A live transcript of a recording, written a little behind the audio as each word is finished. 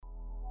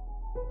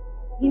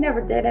He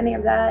never did any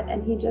of that,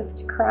 and he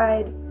just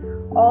cried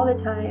all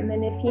the time.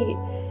 And if he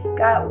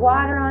got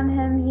water on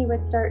him, he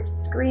would start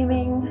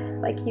screaming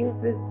like he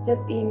was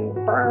just being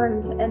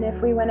burned. And if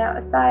we went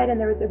outside and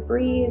there was a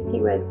breeze,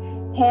 he would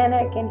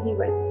panic and he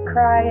would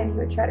cry and he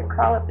would try to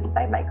crawl up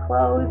inside my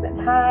clothes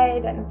and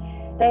hide. And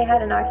they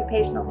had an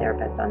occupational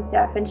therapist on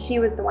staff, and she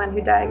was the one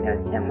who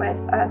diagnosed him with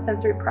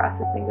sensory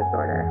processing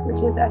disorder, which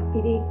is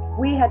SPD.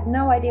 We had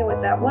no idea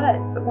what that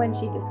was, but when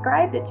she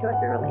described it to us,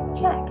 we were like,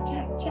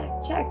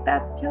 check,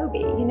 that's Toby,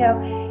 you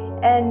know.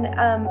 And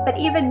but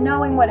even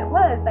knowing what it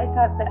was, I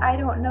thought, but I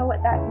don't know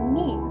what that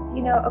means,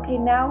 you know. Okay,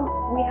 now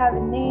we have a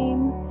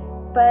name,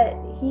 but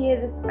he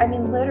is, I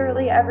mean,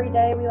 literally every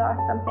day we lost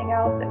something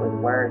else that was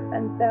worse.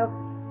 And so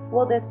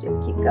will this just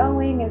keep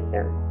going? Is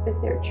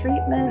there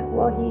treatment?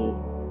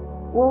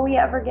 Will we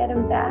ever get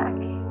him back?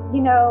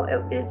 You know,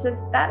 it just,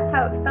 that's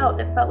how it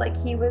felt. It felt like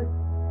he was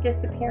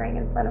disappearing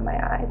in front of my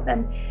eyes.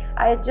 And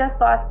I had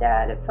just lost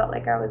Dad. It felt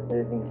like I was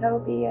losing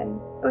Toby,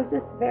 and it was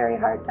just a very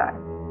hard time.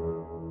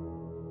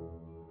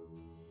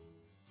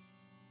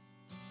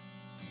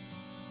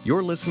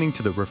 You're listening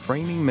to the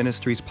Reframing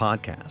Ministries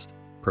podcast,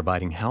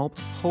 providing help,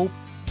 hope,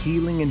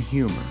 healing, and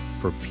humor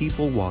for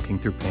people walking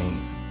through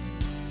pain.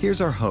 Here's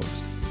our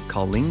host,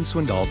 Colleen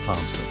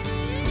Swindoll-Thompson.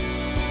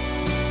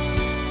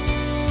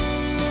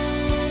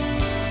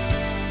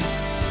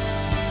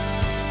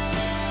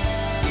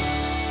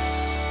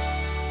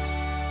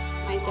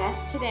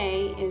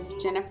 Today is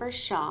Jennifer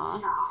Shaw.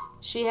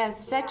 She has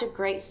such a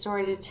great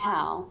story to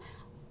tell.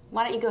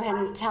 Why don't you go ahead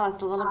and tell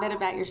us a little bit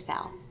about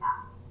yourself?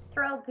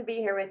 Thrilled to be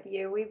here with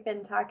you. We've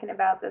been talking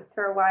about this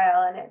for a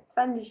while, and it's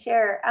fun to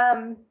share.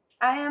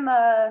 I am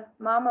a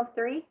mom of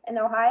 3 in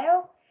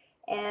Ohio,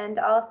 and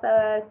also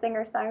a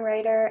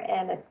singer-songwriter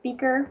and a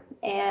speaker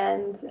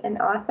and an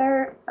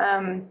author.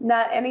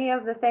 Not any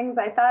of the things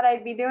I thought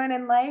I'd be doing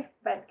in life,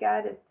 but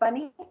God is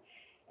funny.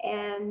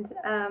 And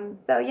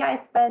so, yeah,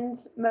 I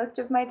spend most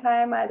of my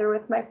time either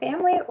with my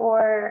family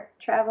or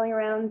traveling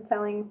around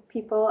telling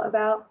people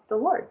about the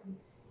Lord.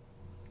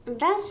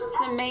 That's just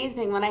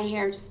amazing when I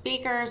hear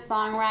speaker,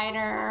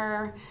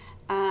 songwriter,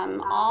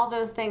 all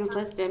those things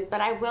listed.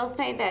 But I will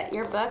say that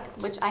your book,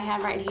 which I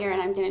have right here,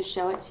 and I'm going to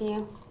show it to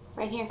you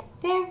right here,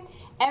 there.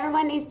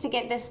 Everyone needs to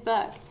get this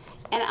book.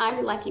 And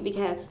I'm lucky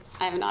because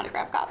I have an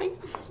autographed copy.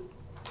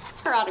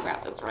 Her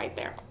autograph is right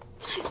there.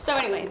 So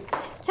anyways,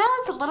 tell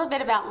us a little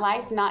bit about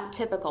Life Not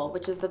Typical,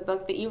 which is the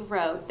book that you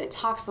wrote that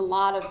talks a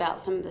lot about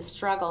some of the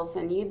struggles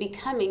and you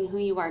becoming who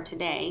you are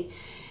today.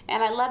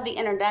 And I love the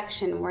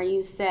introduction where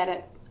you said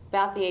at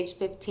about the age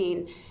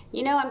 15,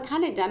 you know, I'm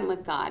kind of done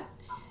with God.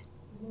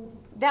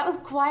 That was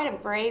quite a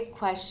brave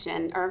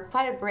question, or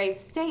quite a brave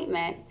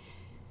statement.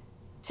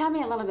 Tell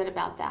me a little bit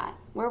about that.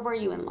 Where were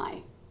you in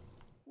life?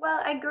 Well,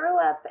 I grew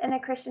up in a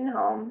Christian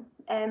home,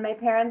 and my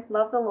parents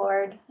loved the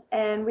Lord,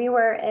 and we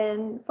were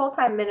in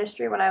full-time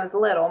ministry when I was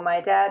little.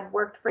 My dad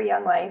worked for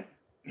Young Life,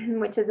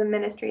 which is a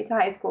ministry to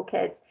high school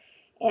kids,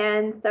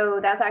 and so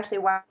that's actually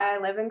why I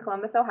live in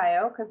Columbus,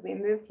 Ohio, because we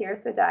moved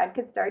here so Dad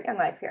could start Young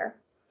Life here.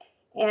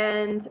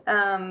 And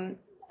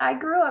I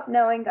grew up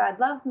knowing God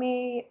loved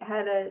me,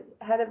 had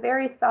a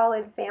very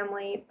solid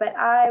family, but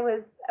I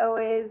was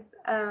always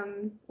a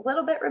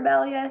little bit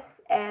rebellious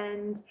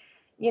and,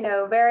 you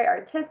know, very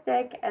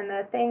artistic, and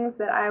the things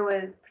that I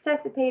was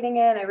participating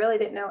in, I really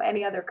didn't know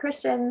any other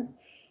Christians.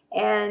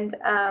 And,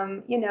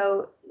 you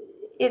know,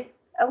 it's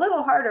a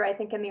little harder, I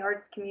think, in the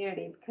arts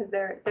community because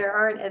there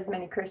aren't as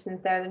many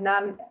Christians there. There's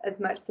not as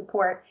much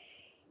support.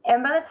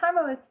 And by the time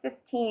I was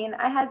 15,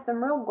 I had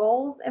some real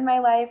goals in my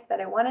life that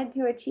I wanted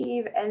to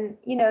achieve. And,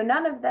 you know,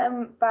 none of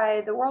them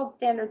by the world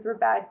standards were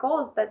bad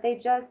goals, but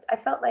I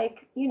felt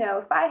like, you know,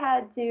 if I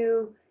had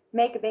to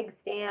make a big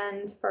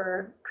stand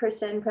for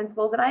Christian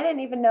principles, and I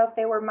didn't even know if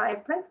they were my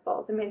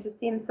principles. I mean, it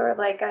just seemed sort of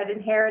like I'd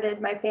inherited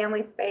my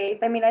family's faith.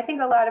 I mean, I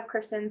think a lot of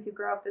Christians who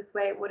grow up this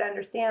way would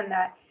understand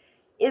that.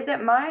 Is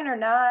it mine or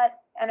not?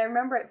 And I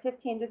remember at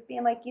 15 just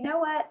being like, you know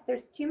what,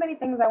 there's too many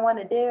things I want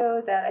to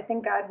do that I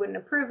think God wouldn't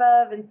approve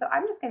of. And so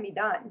I'm just going to be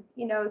done,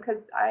 you know,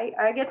 because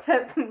I get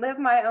to live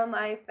my own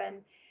life.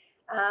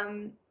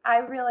 And I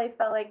really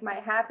felt like my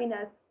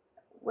happiness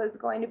was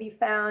going to be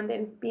found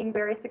in being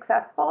very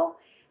successful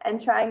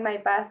and trying my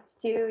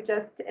best to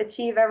just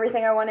achieve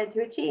everything I wanted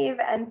to achieve.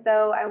 And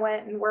so I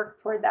went and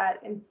worked toward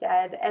that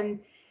instead. And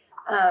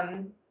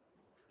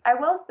I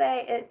will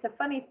say it's a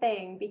funny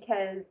thing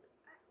because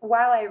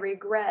while I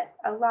regret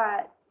a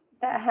lot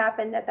that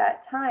happened at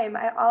that time,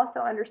 I also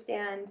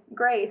understand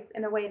grace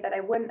in a way that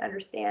I wouldn't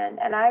understand.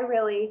 And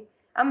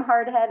I'm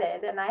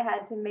hard-headed, and I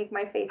had to make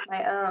my faith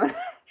my own.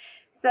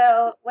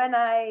 So when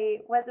I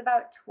was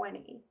about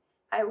 20,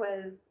 I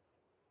was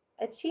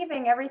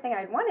achieving everything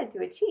I'd wanted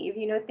to achieve.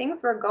 You know,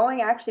 things were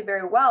going actually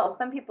very well.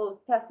 Some people's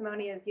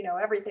testimony is, you know,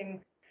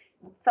 everything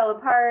fell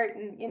apart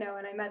and, you know,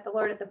 and I met the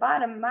Lord at the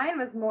bottom. Mine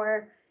was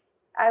more,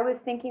 I was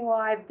thinking, well,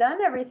 I've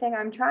done everything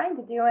I'm trying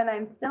to do and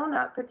I'm still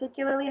not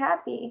particularly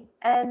happy.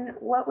 And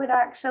what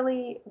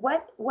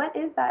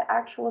is that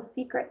actual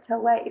secret to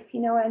life?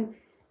 You know, and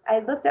I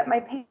looked at my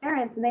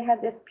parents and they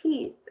had this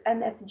peace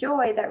and this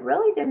joy that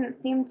really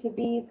didn't seem to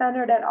be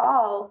centered at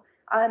all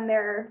on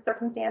their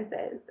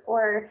circumstances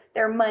or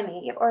their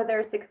money or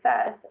their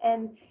success.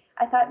 And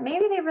I thought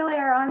maybe they really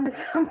are on to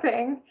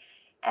something.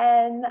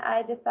 And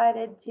I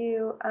decided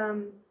to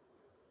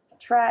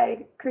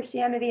try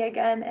Christianity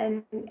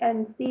again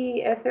and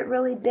see if it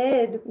really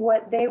did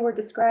what they were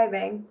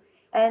describing.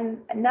 And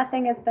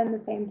nothing has been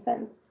the same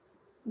since.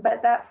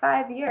 But that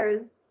 5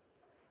 years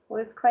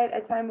was quite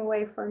a time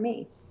away for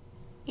me.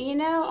 You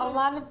know, a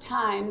lot of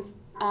times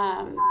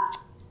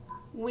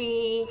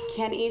we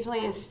can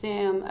easily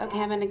assume, okay,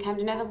 I'm going to come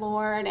to know the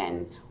Lord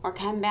or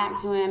come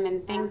back to Him,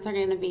 and things are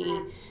going to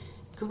be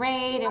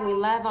great, and we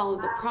love all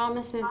of the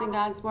promises in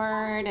God's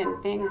Word,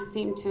 and things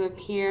seem to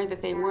appear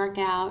that they work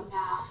out.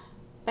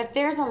 But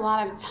there's a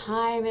lot of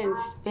time and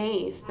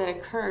space that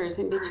occurs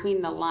in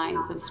between the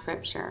lines of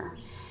Scripture.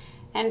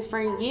 And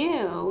for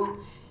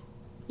you,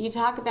 you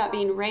talk about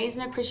being raised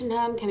in a Christian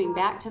home, coming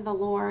back to the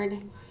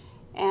Lord,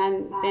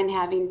 and then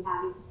having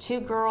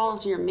 2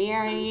 girls, you're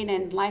married,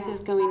 and life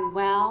is going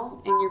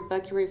well. In your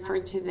book, you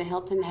refer to the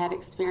Hilton Head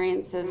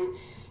experience as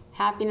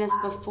happiness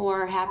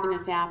before,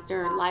 happiness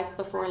after, life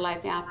before,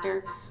 life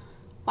after.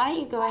 Why don't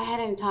you go ahead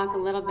and talk a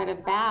little bit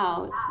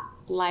about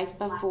life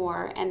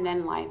before and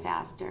then life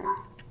after?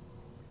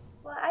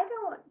 Well, I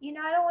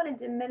don't want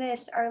to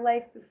diminish our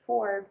life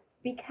before,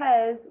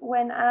 because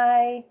when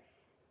I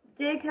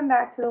did come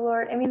back to the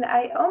Lord, I mean,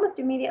 I almost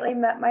immediately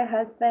met my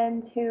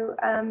husband, who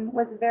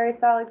was a very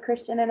solid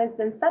Christian and has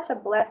been such a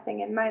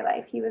blessing in my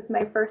life. He was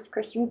my first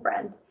Christian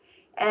friend.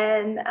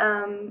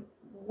 And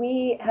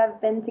we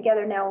have been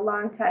together now a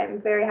long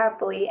time, very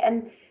happily,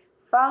 and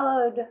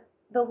followed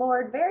the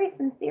Lord very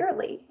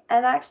sincerely,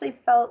 and actually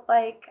felt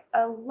like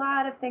a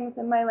lot of things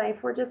in my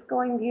life were just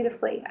going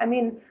beautifully. I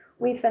mean,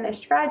 we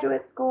finished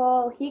graduate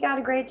school. He got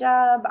a great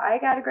job. I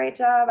got a great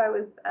job. I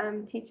was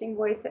teaching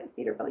voice at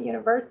Cedarville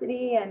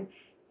University and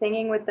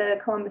singing with the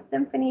Columbus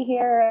Symphony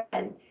here,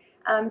 and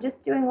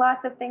just doing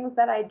lots of things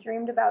that I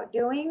dreamed about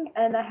doing.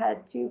 And I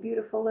had 2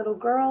 beautiful little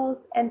girls.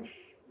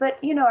 But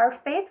our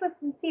faith was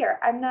sincere.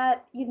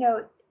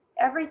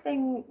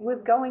 Everything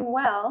was going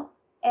well.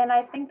 And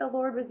I think the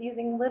Lord was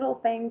using little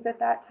things at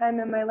that time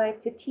in my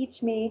life to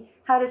teach me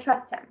how to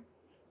trust Him,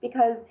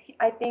 because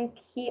I think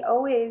He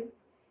always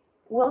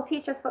will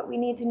teach us what we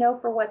need to know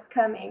for what's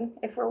coming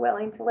if we're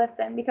willing to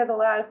listen, because a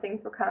lot of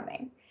things were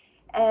coming.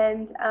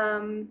 And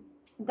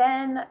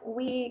then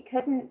we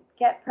couldn't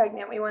get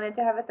pregnant. We wanted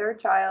to have a 3rd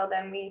child,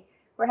 and we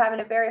were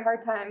having a very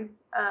hard time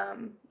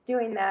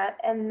doing that.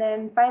 And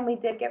then finally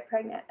did get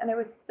pregnant, and I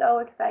was so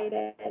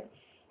excited.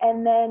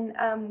 And then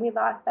we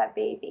lost that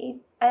baby,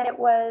 and it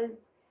was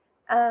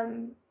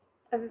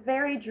a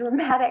very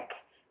dramatic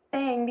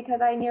thing,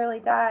 because I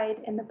nearly died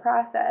in the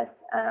process.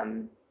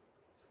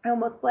 I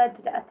almost bled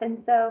to death.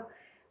 And so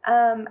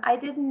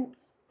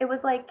it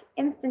was like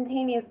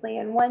instantaneously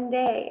in one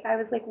day, I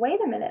was like,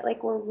 wait a minute,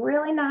 like, we're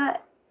really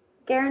not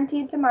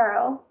guaranteed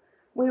tomorrow.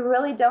 We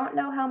really don't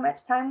know how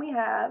much time we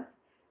have.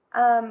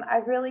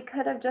 I really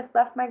could have just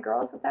left my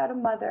girls without a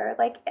mother.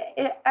 Like,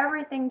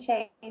 everything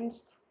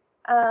changed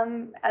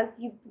as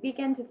you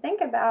begin to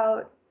think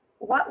about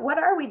what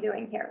are we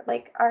doing here?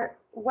 Like,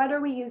 what are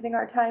we using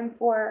our time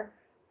for?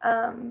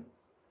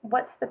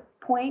 What's the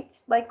point?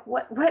 Like,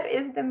 what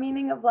is the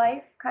meaning of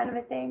life, kind of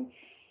a thing.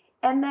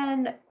 And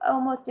then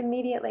almost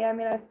immediately, I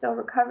mean, I was still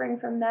recovering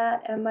from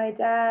that, and my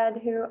dad,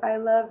 who I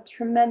love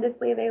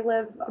tremendously, they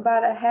live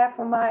about a half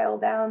a mile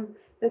down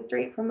the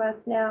street from us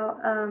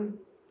now.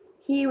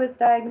 He was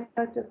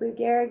diagnosed with Lou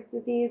Gehrig's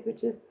disease,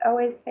 which is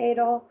always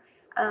fatal.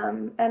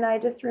 And I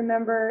just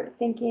remember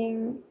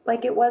thinking,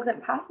 like, it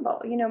wasn't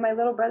possible. My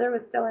little brother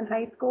was still in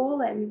high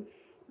school, and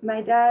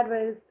my dad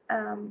was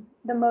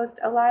the most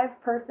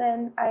alive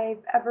person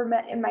I've ever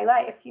met in my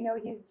life.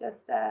 He's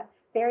just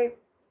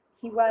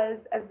he was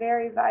a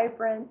very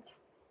vibrant,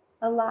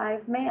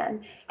 alive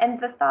man. And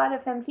the thought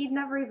of him, he'd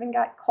never even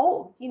got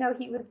colds. He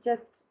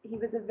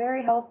was a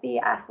very healthy,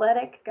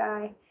 athletic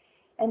guy.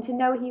 And to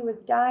know he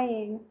was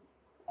dying,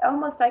 I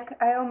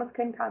almost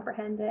couldn't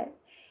comprehend it.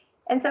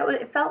 And so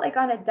it felt like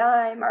on a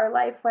dime, our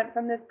life went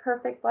from this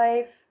perfect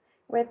life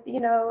with,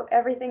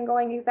 everything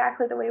going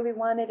exactly the way we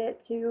wanted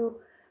it, to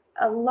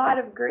a lot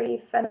of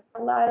grief and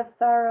a lot of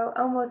sorrow,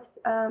 almost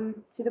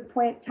to the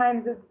point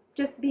times of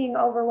just being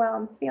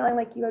overwhelmed, feeling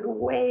like you had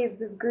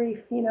waves of grief.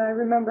 I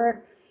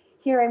remember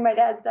hearing my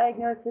dad's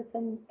diagnosis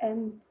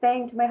and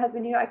saying to my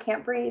husband, I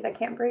can't breathe, I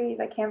can't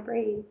breathe, I can't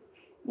breathe,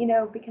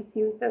 because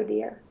he was so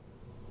dear.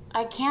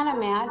 I can't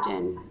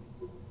imagine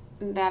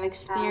that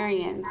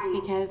experience,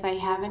 because I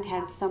haven't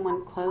had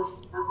someone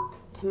close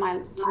to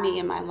me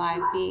in my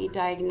life be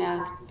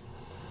diagnosed.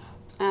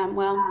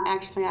 Well,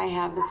 actually, I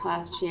have this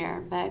last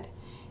year, but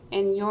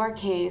in your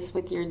case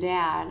with your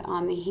dad,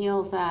 on the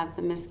heels of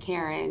the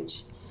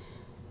miscarriage,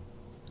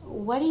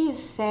 what do you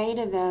say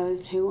to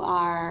those who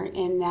are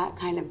in that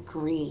kind of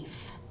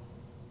grief?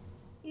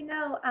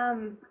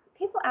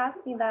 People ask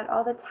me that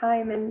all the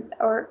time,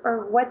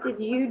 or what did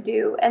you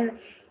do? And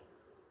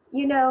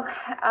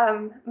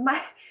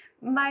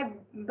my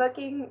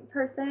booking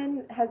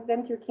person has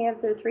been through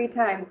cancer 3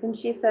 times, and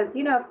she says,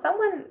 you know, if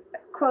someone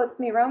quotes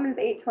me Romans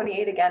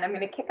 8:28 again, I'm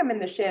going to kick them in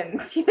the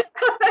shins.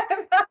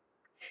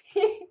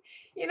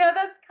 You know,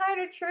 that's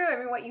kind of true. I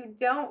mean, what you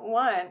don't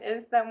want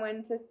is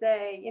someone to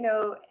say, you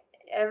know,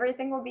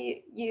 everything will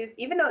be used,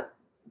 even though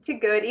to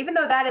good, even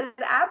though that is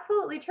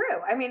absolutely true.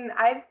 I mean,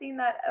 I've seen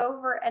that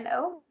over and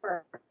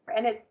over,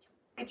 and it's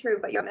totally true,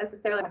 but you don't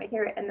necessarily want to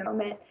hear it in the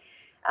moment.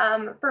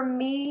 For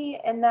me,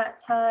 in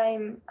that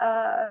time,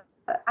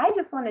 I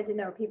just wanted to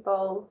know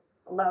people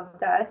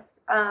loved us,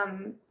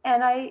 and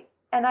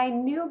I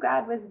knew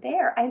God was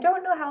there. I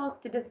don't know how else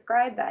to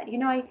describe that. You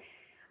know,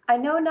 I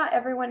know not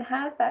everyone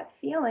has that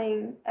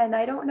feeling, and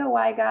I don't know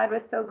why God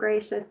was so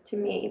gracious to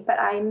me, but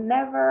I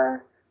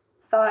never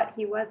thought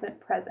he wasn't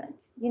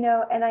present, you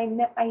know, and I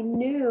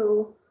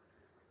knew,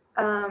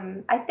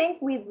 I think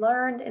we'd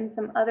learned in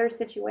some other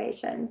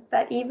situations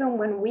that even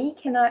when we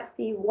cannot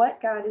see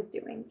what God is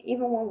doing,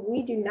 even when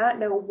we do not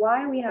know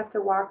why we have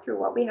to walk through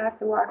what we have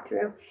to walk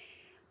through,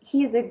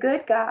 he's a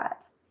good God,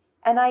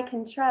 and I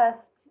can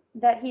trust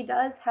that he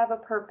does have a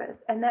purpose,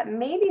 and that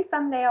maybe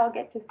someday I'll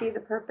get to see the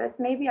purpose.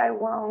 Maybe I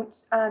won't,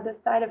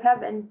 this side of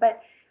heaven, but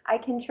I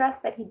can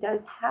trust that he does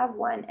have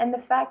one. And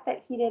the fact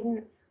that he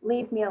didn't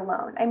leave me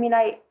alone. I mean,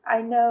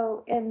 I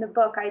know in the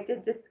book I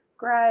did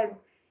describe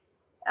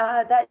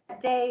that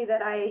day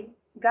that I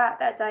got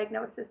that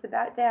diagnosis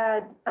about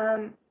Dad.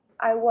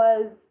 I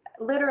was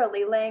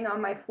literally laying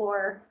on my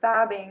floor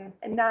sobbing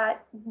and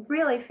not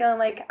really feeling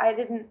like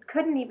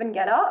couldn't even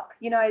get up.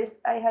 You know,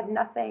 I had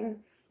nothing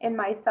in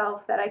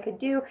myself that I could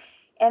do.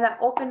 And I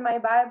opened my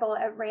Bible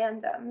at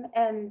random,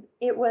 and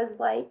it was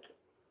like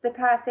the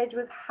passage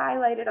was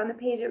highlighted on the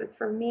page. It was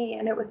for me,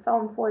 and it was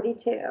Psalm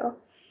 42.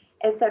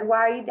 It said, "Why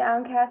are you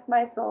downcast,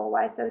 my soul?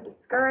 Why so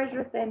discouraged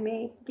within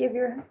me?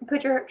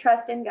 Put your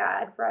trust in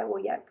God, for I will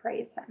yet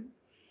praise him."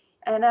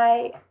 And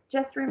I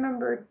just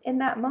remembered in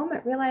that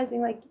moment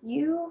realizing, like,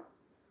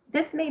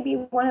 this may be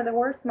one of the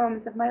worst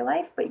moments of my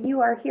life, but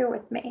you are here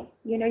with me.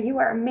 You know, you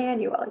are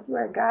Emmanuel. You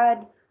are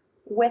God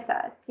with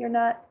us.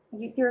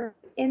 You're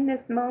in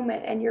this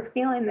moment, and you're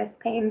feeling this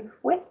pain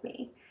with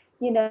me.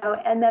 You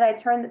know, and then I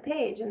turned the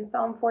page, and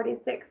Psalm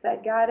 46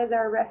 said, "God is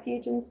our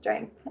refuge and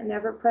strength, an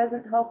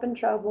ever-present help in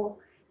trouble.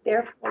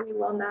 Therefore we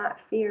will not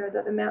fear,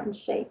 though the mountains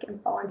shake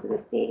and fall into the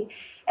sea."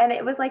 And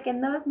it was like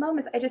in those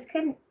moments, I just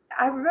couldn't,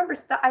 I remember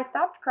I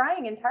stopped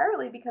crying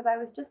entirely because I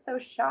was just so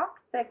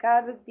shocked that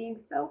God was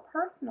being so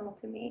personal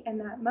to me in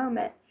that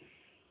moment.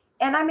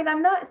 And I mean,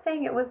 I'm not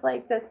saying it was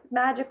like this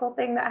magical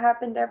thing that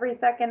happened every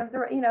second of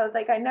the, you know,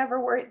 like I never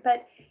worried,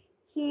 but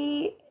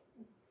he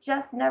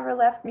just never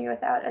left me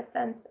without a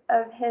sense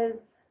of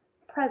his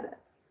presence.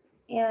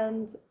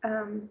 And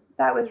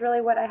that was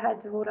really what I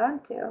had to hold on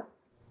to.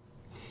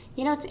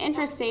 You know, it's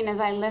interesting as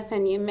I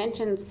listen, you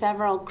mentioned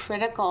several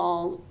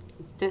critical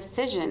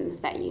decisions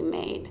that you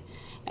made.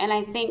 And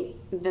I think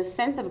the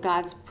sense of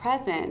God's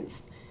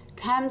presence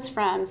comes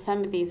from some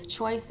of these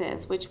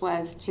choices, which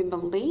was to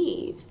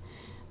believe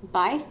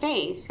by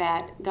faith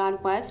that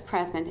God was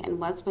present and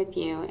was with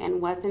you and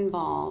was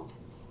involved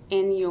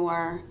in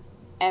your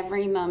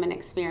every moment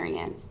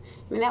experience.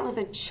 I mean, that was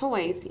a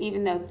choice,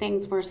 even though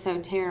things were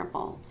so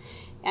terrible.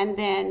 And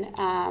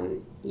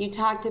then you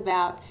talked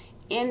about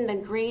in the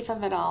grief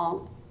of it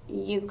all,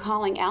 you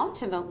calling out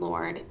to the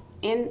Lord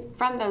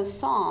from those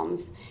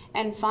Psalms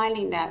and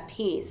finding that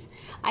peace.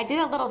 I did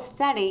a little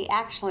study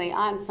actually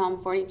on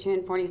Psalm 42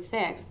 and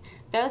 46.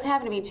 Those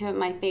happen to be two of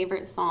my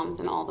favorite Psalms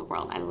in all the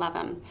world. I love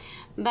them.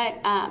 But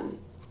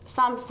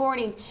Psalm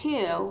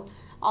 42,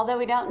 although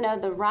we don't know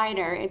the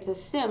writer, it's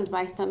assumed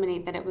by so many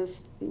that it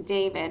was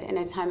David in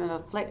a time of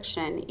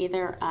affliction,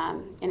 either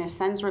in his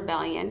son's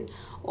rebellion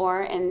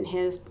or in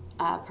his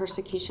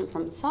persecution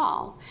from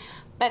Saul.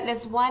 But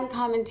this one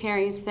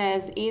commentary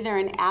says either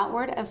in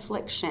outward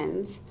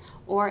afflictions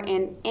or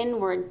in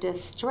inward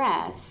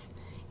distress,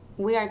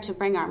 we are to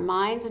bring our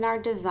minds and our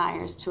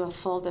desires to a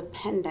full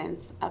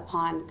dependence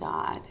upon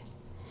God.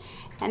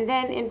 And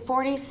then in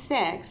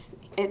 46,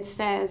 it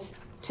says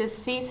to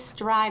cease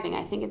striving.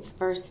 I think it's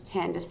verse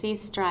 10, to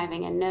cease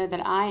striving and know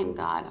that I am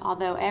God,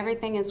 although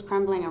everything is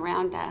crumbling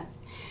around us.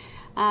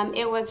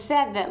 It was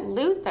said that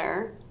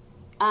Luther,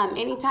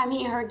 anytime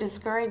he heard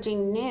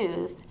discouraging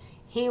news,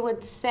 he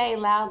would say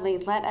loudly,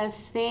 "Let us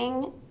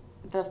sing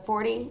the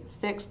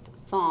 46th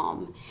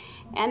Psalm."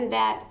 And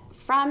that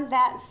from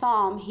that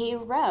psalm, he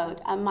wrote,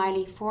 "A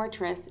mighty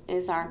fortress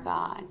is our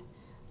God."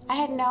 I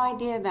had no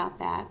idea about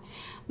that.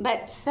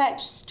 But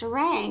such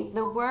strength,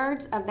 the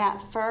words of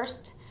that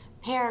first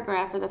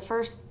paragraph or the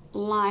first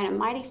line, "A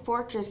mighty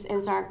fortress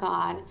is our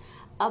God,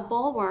 a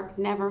bulwark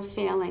never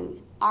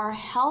failing, our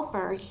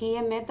helper, he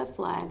amid the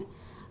flood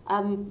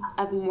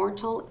of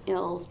mortal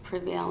ills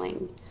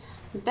prevailing."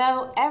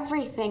 Though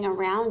everything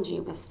around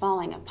you was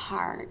falling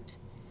apart,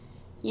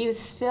 you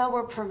still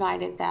were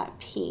provided that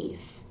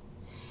peace.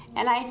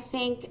 And I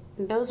think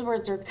those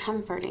words are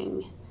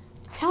comforting.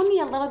 Tell me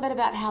a little bit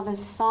about how the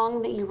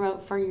song that you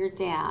wrote for your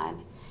dad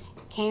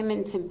came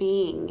into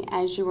being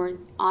as you were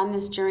on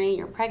this journey.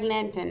 You're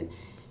pregnant and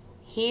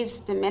he's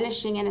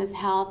diminishing in his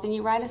health, and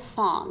you write a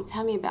song.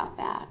 Tell me about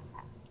that.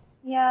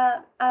 Yeah,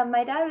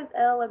 my dad was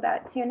ill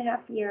about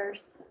 2.5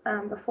 years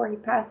before he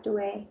passed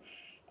away.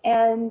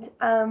 And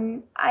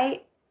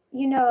I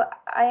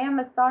am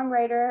a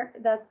songwriter.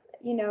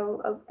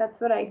 That's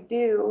what I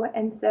do.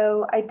 And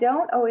so I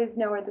don't always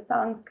know where the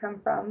songs come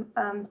from.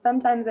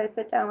 Sometimes I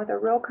sit down with a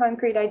real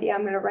concrete idea.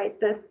 I'm going to write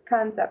this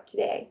concept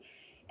today.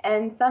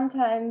 And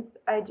sometimes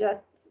I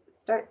just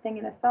start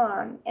singing a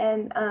song.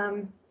 And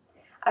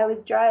I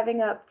was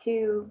driving up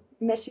to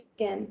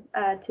Michigan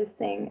to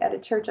sing at a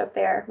church up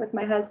there with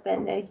my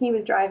husband, and he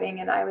was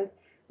driving, and I was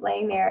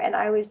laying there, and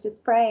I was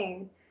just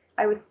praying.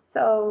 I was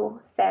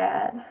so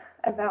sad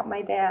about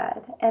my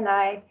dad, and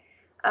I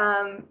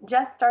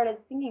just started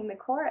singing the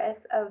chorus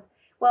of,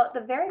 well,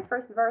 the very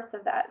first verse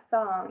of that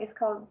song is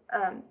called,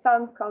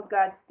 song's called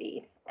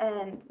Godspeed,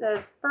 and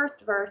the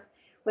first verse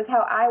was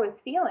how I was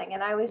feeling,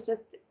 and I was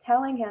just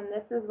telling him,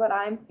 this is what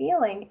I'm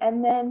feeling,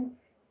 and then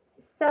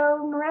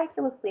so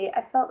miraculously,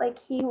 I felt like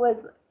he was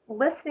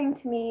listening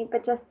to me,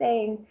 but just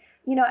saying,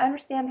 I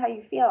understand how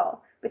you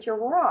feel, but you're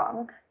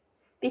wrong.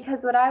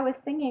 Because what I was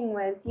singing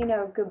was,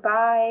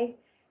 goodbye,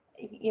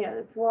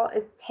 this world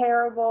is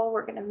terrible,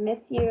 we're going to miss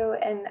you,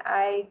 and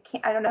I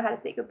don't know how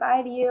to say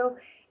goodbye to you.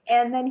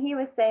 And then he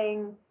was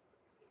saying,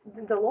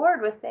 the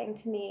Lord was saying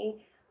to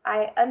me,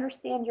 I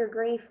understand your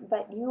grief,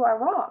 but you are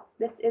wrong.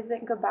 This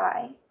isn't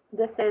goodbye.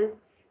 This is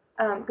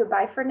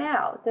goodbye for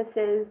now. This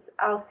is,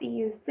 I'll see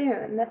you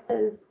soon. This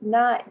is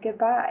not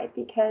goodbye,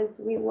 because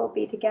we will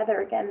be together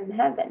again in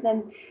heaven.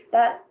 And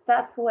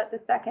that's what the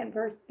second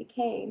verse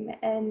became.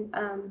 And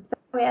so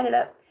we ended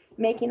up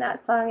making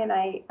that song, and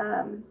I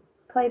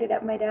played it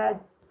at my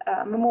dad's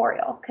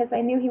memorial, because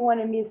I knew he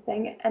wanted me to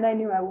sing it, and I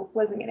knew I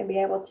wasn't going to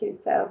be able to.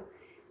 So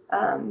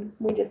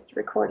we just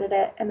recorded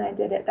it, and I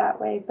did it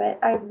that way. But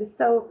I was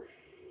so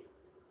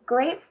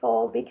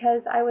grateful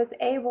because I was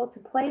able to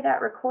play that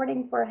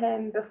recording for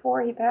him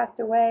before he passed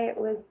away. It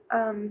was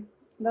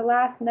the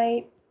last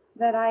night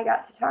that I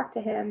got to talk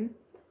to him,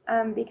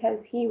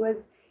 because he was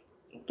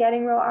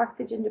getting real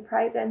oxygen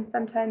deprived, and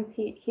sometimes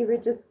he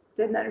just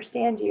didn't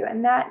understand you.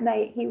 And that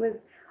night he was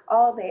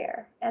all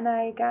there, and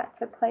I got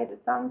to play the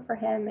song for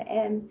him,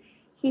 and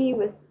he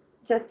was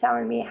just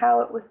telling me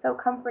how it was so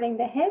comforting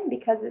to him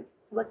because it's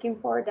looking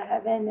forward to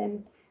heaven.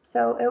 And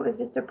so it was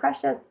just a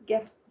precious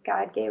gift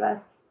God gave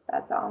us.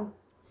 That's all.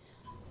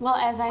 Well,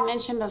 as I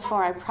mentioned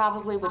before, I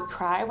probably would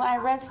cry when I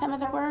read some of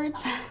the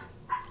words.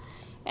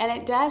 And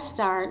it does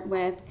start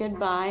with,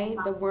 goodbye,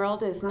 the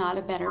world is not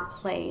a better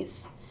place.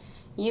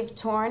 You've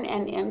torn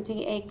an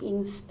empty,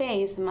 aching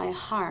space in my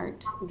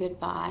heart.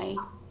 Goodbye.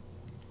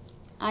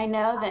 I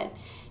know that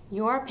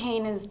your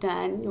pain is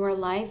done. Your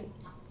life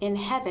in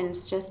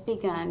heaven's just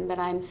begun, but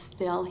I'm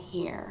still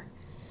here.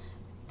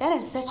 That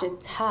is such a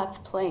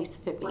tough place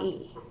to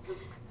be.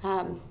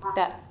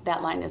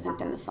 That line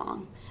isn't in the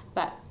song.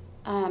 But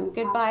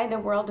goodbye, the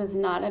world is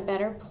not a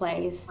better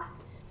place.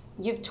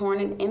 You've torn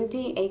an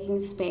empty, aching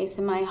space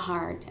in my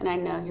heart, and I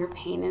know your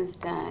pain is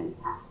done.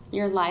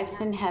 Your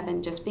life's in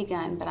heaven just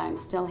begun, but I'm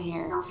still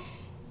here.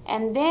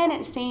 And then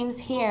it seems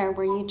here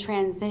where you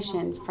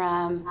transition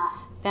from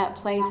that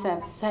place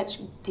of such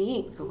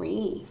deep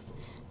grief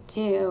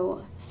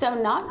to, so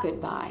not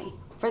goodbye.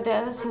 For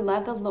those who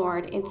love the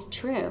Lord, it's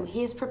true.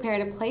 He has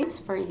prepared a place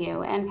for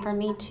you and for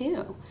me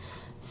too.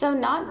 So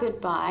not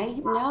goodbye,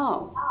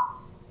 no.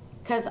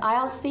 Because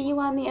I'll see you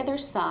on the other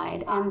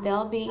side, and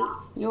there'll be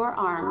your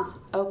arms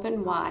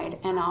open wide,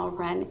 and I'll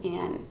run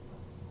in.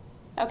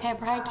 Okay, I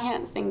probably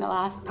can't sing the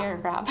last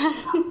paragraph.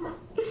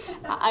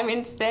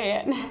 Say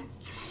it.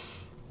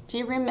 Do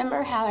you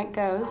remember how it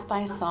goes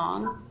by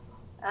song?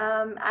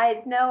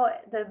 I know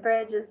the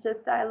bridge is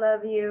just, I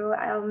love you,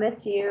 I'll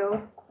miss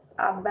you,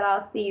 but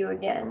I'll see you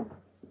again.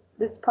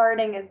 This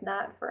parting is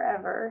not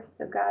forever,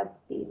 so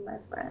Godspeed, my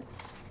friend.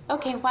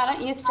 Okay, why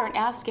don't you start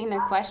asking the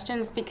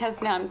questions,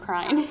 because now I'm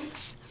crying.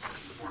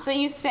 So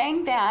you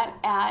sang that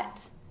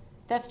at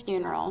the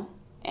funeral,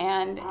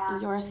 and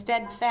your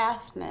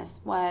steadfastness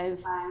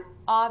was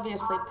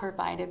obviously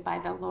provided by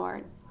the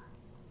Lord.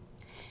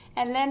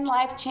 And then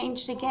life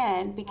changed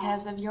again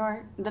because of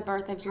the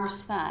birth of your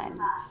son.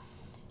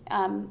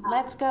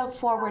 Let's go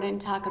forward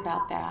and talk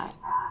about that.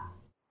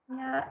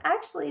 Yeah,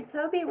 actually,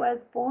 Toby was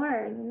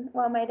born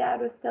while my dad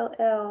was still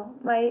ill.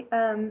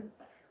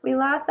 We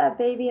lost that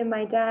baby, and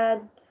my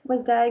dad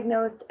was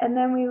diagnosed, and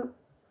then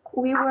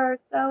we were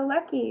so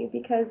lucky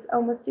because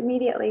almost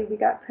immediately we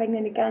got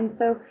pregnant again.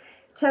 So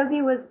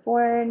Toby was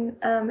born,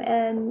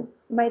 and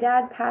my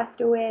dad passed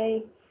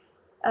away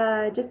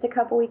just a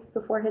couple weeks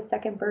before his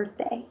second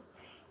birthday.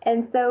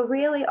 And so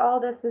really all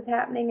this was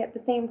happening at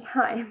the same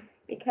time,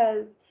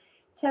 because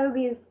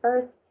Toby's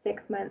first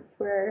 6 months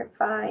were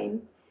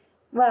fine.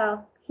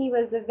 Well, he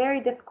was a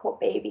very difficult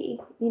baby,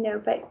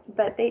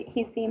 but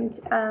he seemed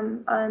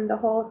on the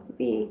whole to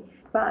be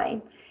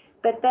fine.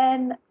 But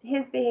then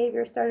his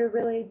behavior started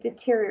really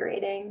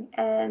deteriorating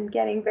and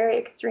getting very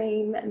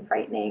extreme and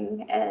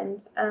frightening,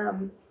 and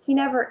he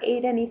never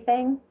ate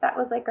anything. That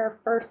was like our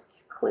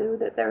first clue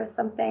that there was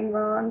something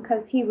wrong,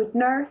 because he would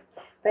nurse,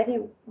 But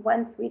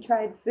once we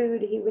tried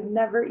food, he would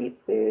never eat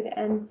food.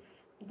 And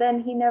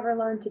then he never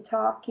learned to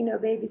talk.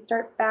 Babies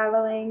start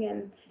babbling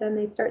and then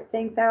they start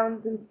saying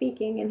sounds and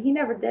speaking. And he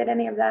never did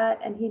any of that.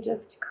 And he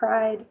just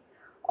cried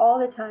all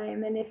the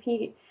time. And if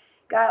he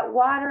got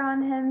water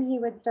on him, he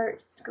would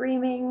start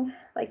screaming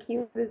like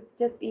he was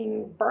just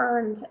being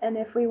burned. And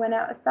if we went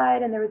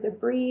outside and there was a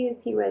breeze,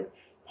 he would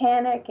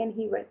panic and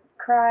he would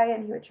cry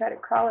and he would try to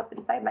crawl up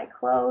inside my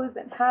clothes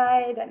and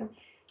hide. And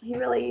he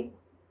really,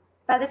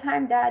 by the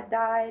time Dad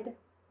died,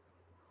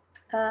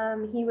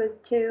 he was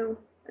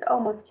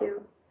almost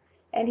 2,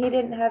 and he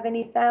didn't have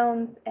any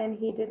sounds and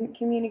he didn't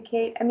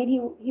communicate. I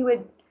mean,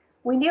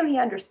 we knew he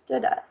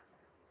understood us,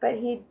 but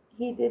he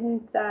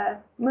didn't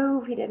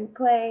move, he didn't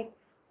play,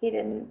 he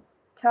didn't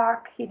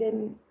talk, he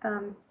didn't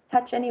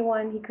touch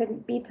anyone, he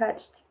couldn't be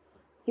touched,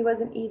 he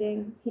wasn't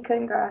eating, he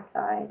couldn't go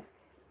outside.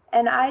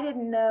 And I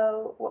didn't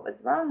know what was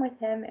wrong with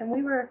him, and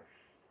we were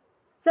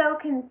so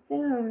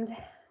consumed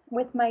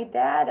with my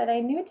dad, and I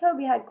knew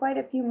Toby had quite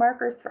a few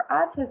markers for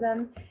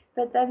autism,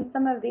 but then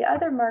some of the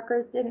other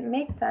markers didn't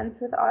make sense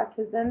with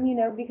autism,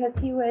 because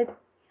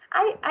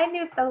I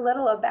knew so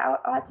little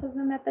about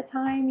autism at the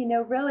time,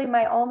 really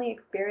my only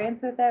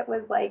experience with it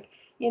was like,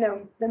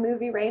 the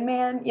movie Rain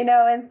Man,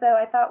 and so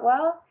I thought,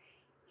 well,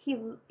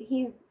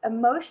 he's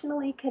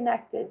emotionally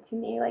connected to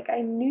me, like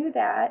I knew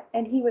that,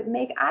 and he would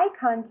make eye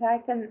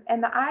contact,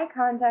 and the eye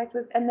contact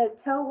was, and the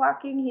toe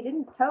walking, he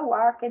didn't toe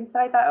walk, and so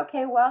I thought,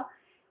 okay, well,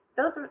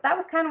 that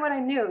was kind of what I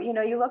knew.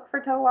 You look for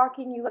toe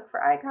walking, you look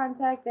for eye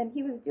contact, and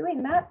he was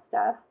doing that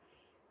stuff.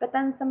 But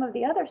then some of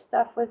the other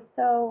stuff was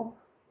so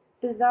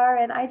bizarre,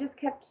 and I just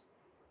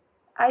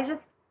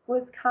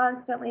was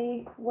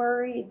constantly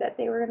worried that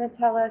they were going to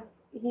tell us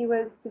he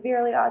was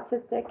severely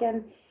autistic,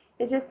 and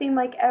it just seemed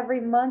like every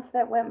month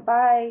that went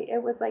by,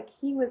 it was like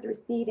he was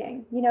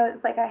receding.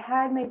 It's like I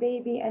had my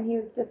baby and he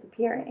was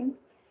disappearing.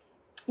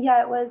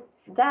 Yeah, it was.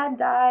 Dad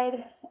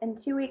died, and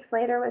 2 weeks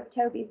later was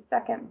Toby's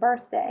 2nd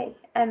birthday,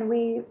 and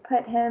we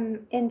put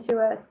him into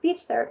a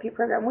speech therapy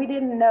program. We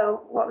didn't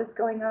know what was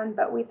going on,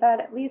 but we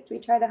thought at least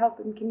we'd try to help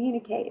him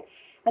communicate.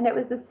 And it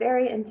was this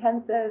very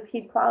intensive,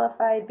 he'd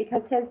qualified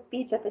because his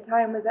speech at the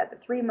time was at the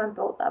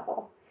 3-month-old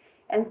level.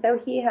 And so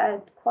he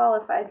had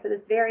qualified for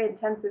this very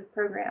intensive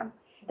program.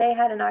 They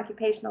had an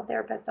occupational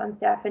therapist on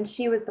staff, and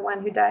she was the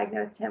one who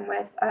diagnosed him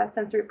with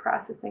sensory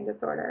processing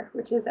disorder,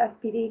 which is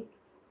SPD.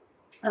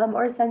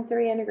 Or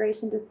sensory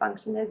integration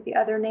dysfunction is the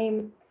other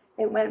name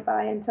it went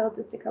by until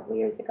just a couple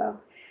years ago.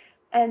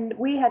 And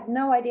we had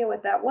no idea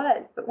what that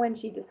was, but when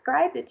she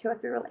described it to us,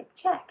 we were like,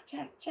 check,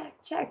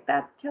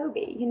 that's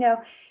Toby,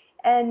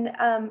 And,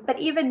 but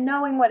even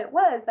knowing what it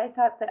was, I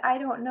thought, but I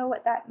don't know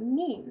what that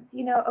means.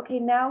 Okay,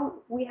 now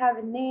we have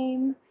a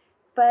name,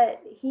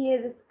 but he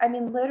is,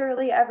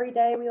 literally every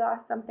day we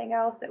lost something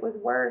else that was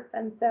worse.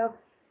 And so,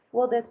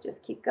 will this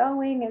just keep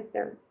going? Is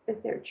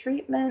there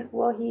treatment?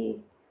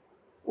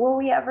 Will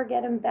we ever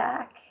get him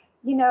back?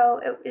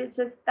 It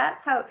just,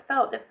 that's how it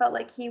felt. It felt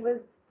like he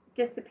was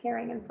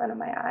disappearing in front of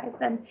my eyes.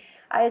 And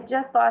I had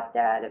just lost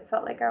Dad. It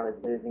felt like I was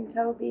losing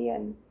Toby,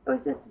 and it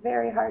was just a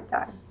very hard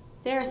time.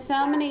 There are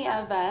so many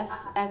of us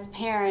as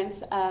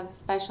parents of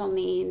special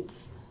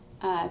needs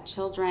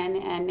children,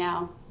 and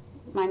now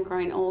mine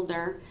growing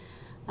older,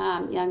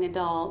 young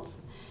adults,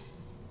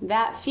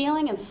 that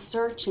feeling of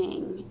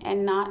searching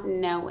and not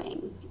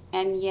knowing,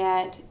 and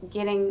yet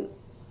getting,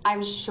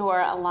 I'm sure,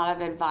 a lot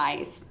of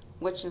advice,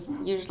 which is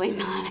usually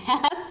not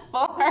asked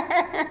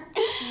for.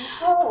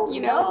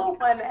 No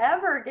one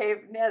ever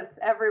gave this.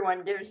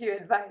 Everyone gives you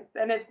advice,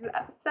 and it's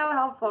so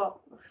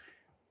helpful.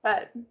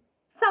 But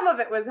some of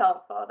it was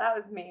helpful. That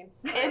was me.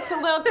 It's a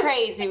little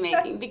crazy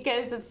making,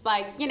 because it's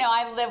like,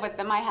 I live with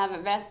him. I have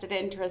a vested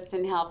interest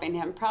in helping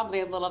him,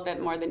 probably a little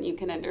bit more than you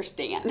can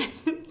understand.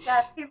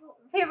 Yeah,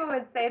 people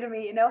would say to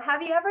me,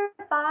 have you ever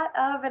thought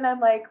of, and I'm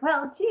like,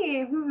 well,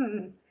 gee,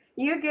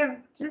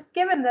 just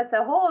given this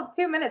a whole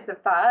 2 minutes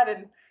of thought,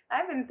 and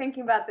I've been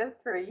thinking about this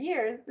for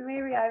years.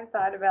 Maybe I've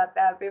thought about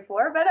that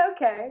before, but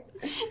okay.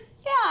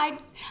 Yeah,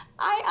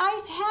 I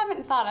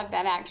haven't thought of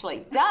that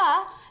actually.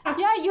 Duh.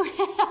 Yeah, you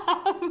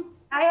have.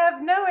 I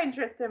have no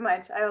interest in my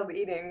child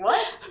eating.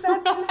 What?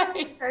 That's never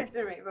occurred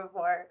to me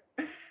before.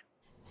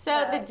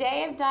 So the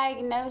day of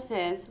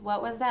diagnosis,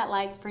 what was that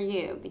like for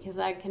you? Because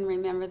I can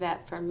remember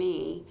that for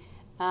me,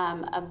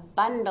 a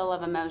bundle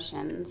of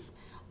emotions.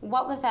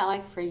 What was that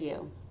like for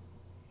you?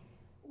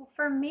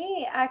 For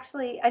me,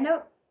 actually, I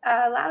know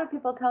a lot of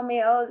people tell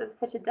me, oh, it was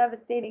such a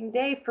devastating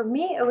day. For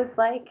me, it was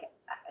like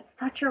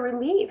such a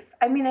relief.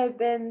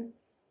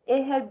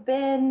 It had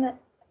been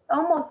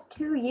almost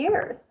 2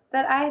 years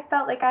that I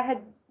felt like I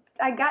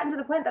gotten to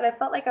the point that I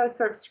felt like I was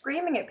sort of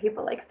screaming at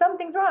people, like,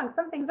 something's wrong,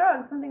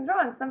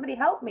 somebody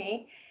help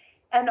me.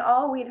 And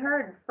all we'd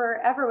heard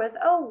forever was,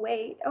 oh,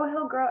 wait, oh,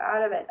 he'll grow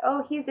out of it.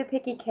 Oh, he's a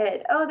picky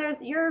kid. Oh,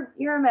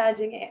 you're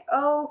imagining it.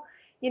 Oh,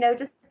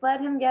 just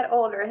let him get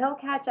older. He'll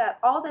catch up.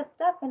 All this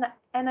stuff.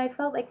 And I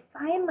felt like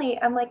finally,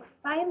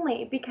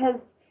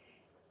 because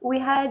we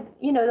had,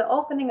 the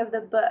opening of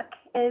the book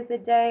is a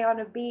day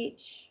on a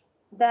beach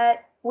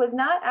that was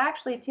not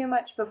actually too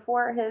much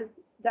before his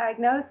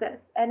diagnosis.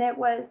 And it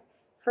was,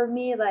 for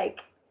me, like,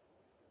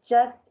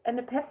 just an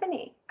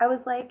epiphany. I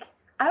was like,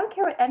 I don't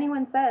care what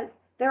anyone says.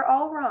 They're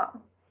all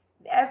wrong.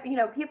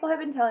 People have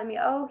been telling me,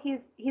 oh,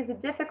 he's a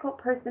difficult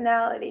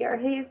personality, or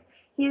he's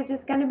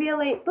just going to be a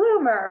late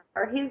bloomer,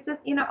 or he's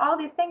just, all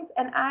these things.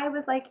 And I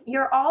was like,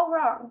 you're all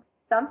wrong.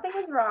 Something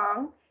is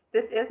wrong.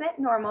 This isn't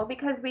normal,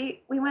 because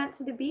we went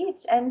to the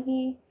beach, and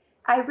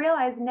I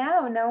realize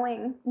now,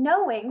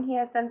 knowing he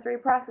has sensory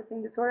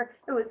processing disorder,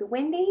 it was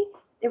windy.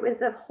 It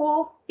was a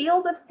whole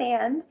field of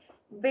sand,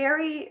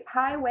 very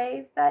high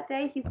waves that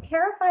day. He's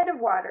terrified of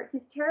water.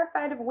 He's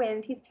terrified of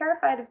wind. He's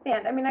terrified of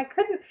sand. I mean, it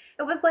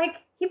was like,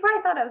 he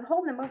probably thought I was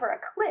holding him over a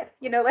cliff,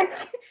 like,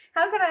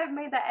 how could I have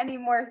made that any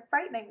more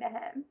frightening to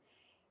him?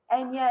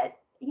 And yet,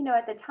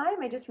 at the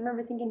time, I just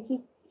remember thinking,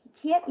 he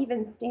can't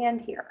even stand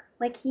here.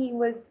 Like, he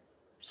was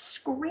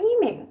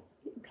screaming,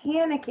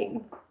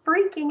 panicking,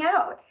 freaking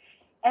out.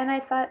 And I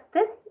thought,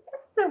 this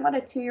isn't what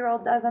a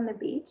 2-year-old does on the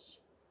beach.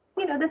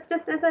 This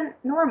just isn't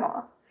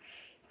normal.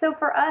 So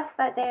for us,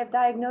 that day of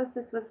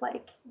diagnosis was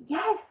like,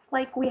 yes,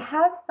 like, we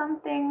have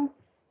something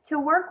to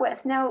work with.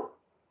 Now,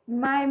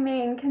 my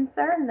main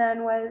concern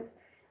then was,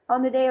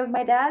 on the day of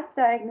my dad's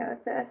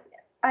diagnosis,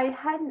 I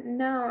hadn't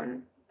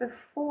known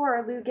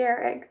before Lou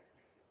Gehrig's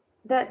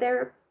that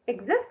there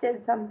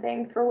existed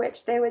something for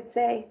which they would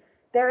say,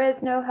 there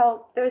is no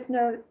help, there's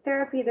no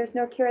therapy, there's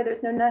no cure,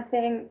 there's no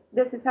nothing,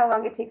 this is how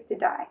long it takes to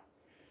die.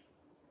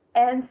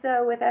 And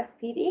so with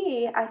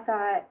SPD, I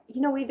thought,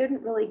 we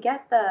didn't really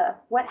get the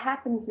what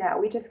happens now.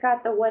 We just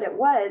got the what it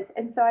was.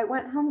 And so I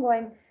went home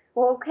going,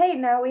 well, okay,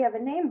 now we have a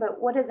name,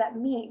 but what does that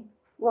mean?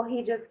 Will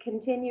he just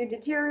continue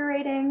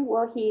deteriorating?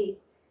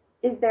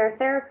 Is there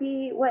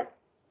therapy? What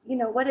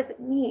does it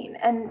mean?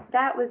 And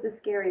that was the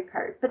scary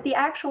part. But the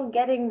actual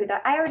getting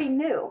I already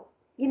knew,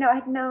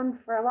 I'd known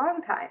for a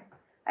long time.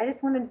 I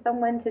just wanted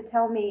someone to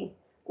tell me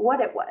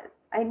what it was.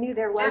 I knew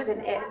there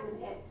wasn't it.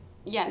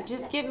 Yeah,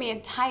 just give me a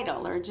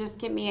title, or just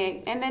give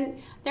me and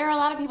then there are a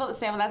lot of people that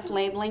say, well, that's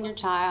labeling your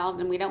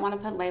child, and we don't want to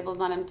put labels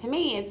on them. To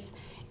me,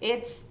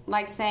 it's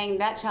like saying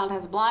that child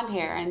has blonde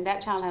hair and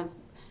that child has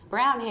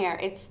brown hair.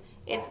 It's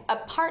a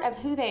part of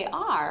who they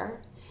are,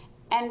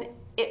 and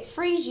it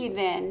frees you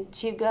then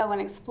to go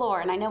and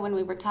explore. And I know when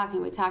we were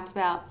talking, we talked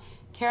about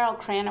Carol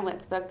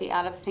Kranowitz's book, The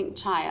Out of Sync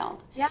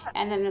Child. Yeah.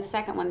 And then the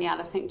second one, The Out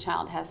of Sync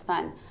Child Has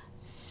Fun.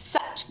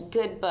 Such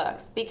good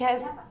books,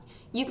 because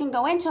you can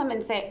go into them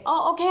and say,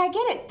 oh, okay, I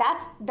get it.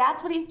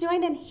 That's what he's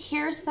doing, and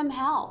here's some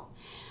help.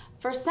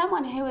 For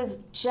someone who has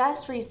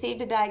just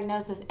received a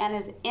diagnosis and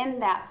is in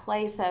that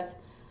place of,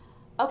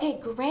 okay,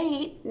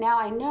 great, now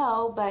I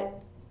know, but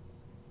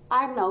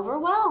I'm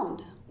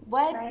overwhelmed.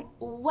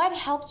 What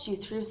helped you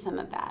through some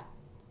of that?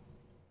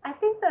 I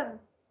think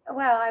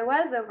I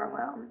was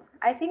overwhelmed.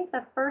 I think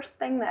the first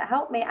thing that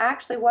helped me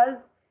actually was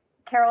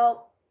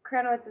Carol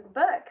Kranowitz's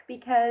book,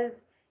 because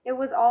it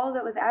was all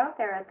that was out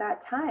there at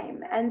that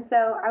time. And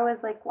so I was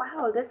like,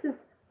 wow, this is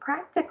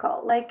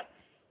practical. Like,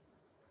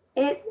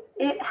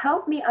 it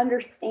helped me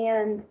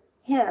understand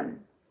him.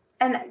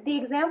 And the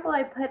example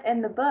I put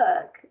in the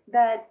book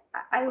that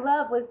I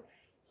love was,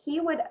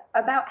 he would,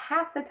 about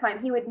half the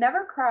time, he would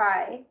never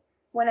cry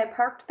when I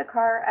parked the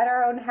car at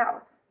our own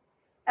house,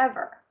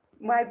 ever.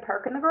 I'd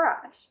park in the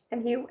garage,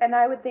 and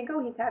I would think,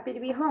 oh, he's happy to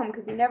be home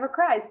because he never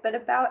cries. But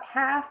about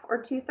half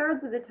or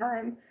 2/3 of the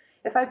time,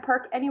 if I'd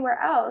park anywhere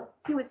else,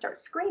 he would start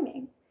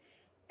screaming.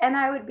 And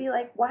I would be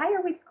like, why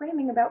are we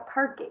screaming about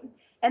parking?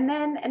 And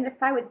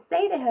if I would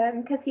say to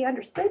him, because he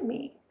understood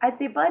me, I'd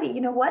say, buddy,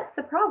 what's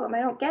the problem?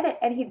 I don't get it.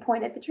 And he'd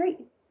point at the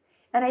trees.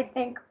 And I'd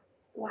think,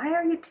 why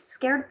are you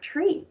scared of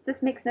trees?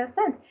 This makes no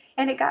sense.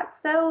 And it got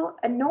so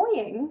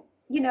annoying,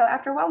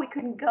 after a while we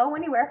couldn't go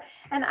anywhere.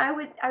 And I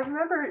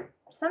remember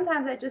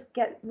sometimes I'd just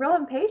get real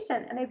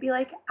impatient, and I'd be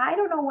like, I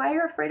don't know why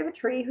you're afraid of a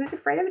tree. Who's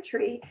afraid of a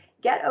tree?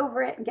 Get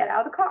over it and get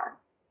out of the car.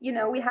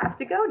 We have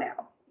to go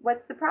now.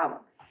 What's the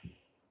problem?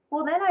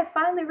 Well, then I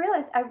finally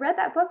realized, I read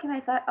that book and I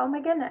thought, oh my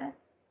goodness,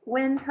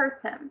 wind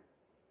hurts him.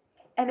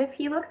 And if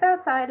he looks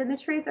outside and the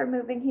trees are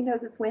moving, he knows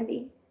it's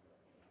windy.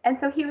 And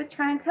so he was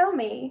trying to tell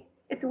me,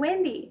 it's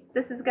windy.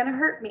 This is going to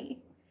hurt me.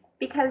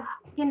 Because,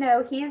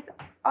 he's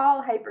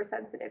all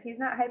hypersensitive. He's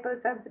not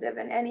hyposensitive,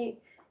 and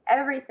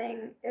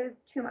everything is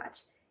too much.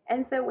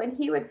 And so when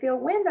he would feel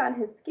wind on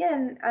his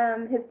skin,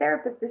 his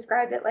therapist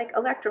described it like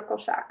electrical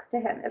shocks to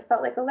him. It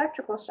felt like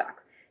electrical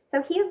shocks.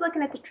 So he's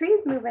looking at the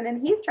trees moving,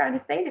 and he's trying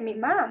to say to me,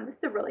 Mom, this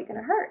is really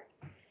going to hurt.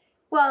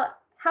 Well,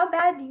 how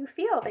bad do you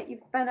feel that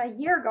you've spent a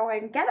year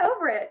going, get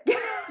over it?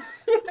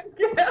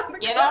 Get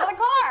out of the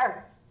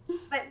car.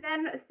 But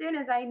then as soon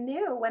as I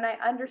knew, when I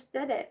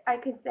understood it, I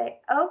could say,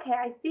 okay,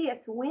 I see,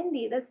 it's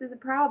windy. This is a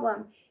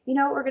problem. You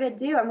know what we're going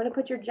to do? I'm going to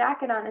put your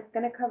jacket on. It's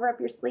going to cover up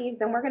your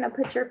sleeves, and we're going to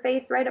put your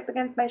face right up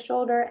against my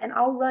shoulder, and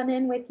I'll run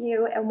in with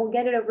you, and we'll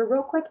get it over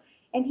real quick.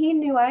 And he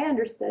knew I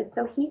understood,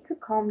 so he could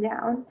calm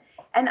down,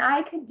 and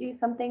I could do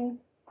something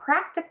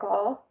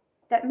practical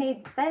that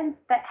made sense,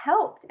 that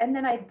helped. And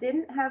then I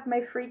didn't have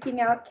my freaking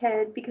out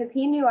kid, because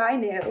he knew I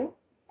knew,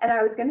 and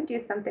I was going to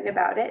do something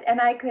about it, and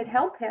I could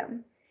help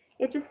him.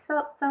 it just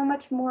felt so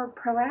much more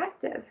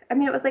proactive. I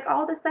mean, it was like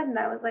all of a sudden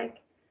I was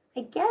like,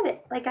 I get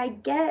it. Like, I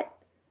get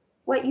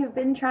what you've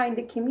been trying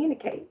to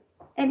communicate.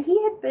 And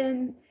he had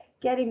been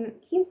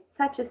he's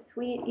such a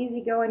sweet,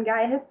 easygoing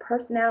guy. His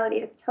personality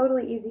is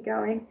totally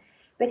easygoing,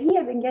 but he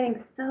had been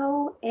getting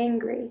so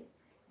angry,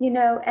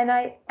 and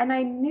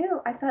I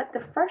knew, I thought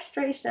the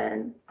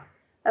frustration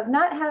of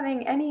not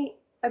having any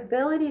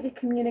ability to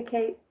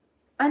communicate,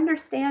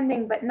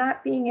 understanding, but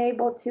not being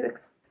able to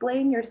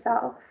explain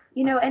yourself,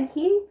 and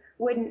he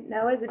wouldn't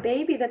know as a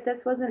baby that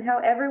this wasn't how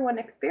everyone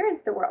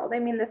experienced the world. I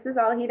mean, this is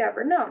all he'd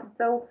ever known.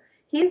 So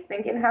he's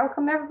thinking, how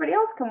come everybody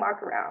else can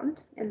walk around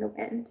in the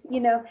wind?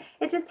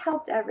 It just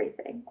helped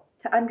everything.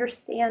 To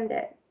understand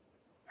it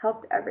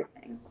helped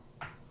everything.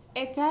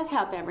 It does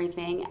help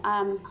everything.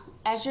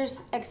 As you're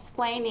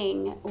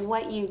explaining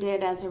what you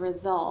did as a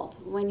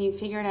result, when you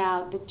figured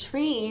out the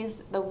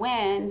trees, the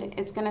wind,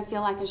 it's going to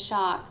feel like a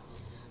shock.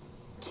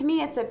 To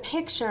me, it's a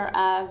picture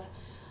of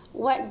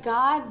what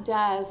God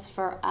does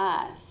for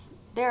us.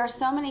 There are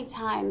so many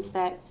times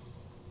that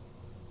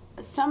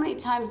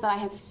I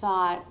have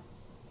thought,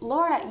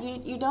 Lord,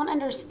 you don't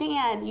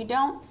understand, you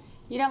don't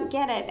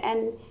get it,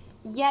 and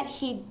yet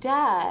he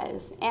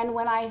does. And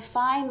when I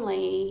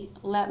finally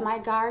let my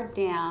guard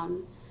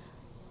down,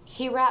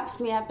 he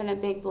wraps me up in a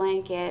big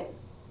blanket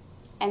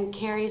and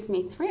carries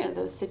me through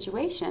those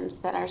situations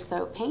that are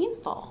so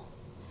painful.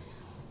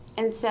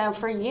 And so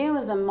for you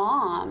as a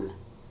mom,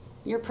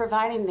 you're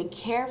providing the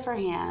care for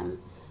him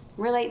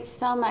relates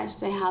so much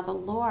to how the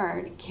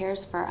Lord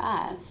cares for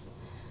us.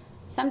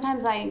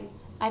 Sometimes I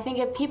think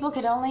if people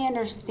could only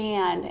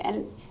understand,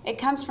 and it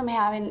comes from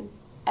having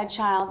a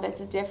child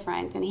that's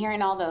different and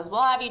hearing all those,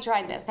 well, have you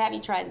tried this? Have you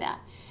tried that?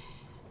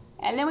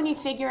 And then when you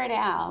figure it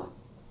out,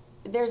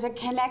 there's a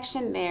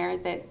connection there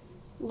that,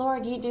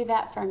 Lord, you do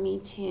that for me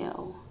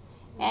too.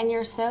 And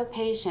you're so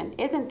patient.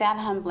 Isn't that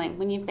humbling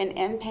when you've been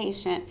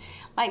impatient?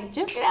 Like,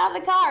 just get out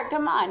of the car,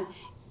 come on.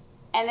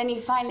 And then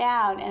you find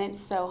out, and it's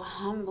so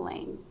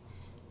humbling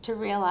to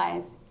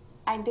realize,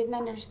 I didn't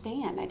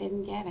understand, I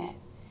didn't get it.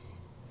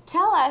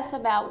 Tell us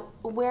about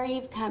where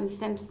you've come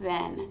since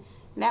then.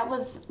 That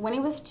was when he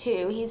was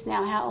 2. He's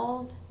now how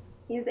old?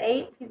 He's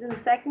 8. He's in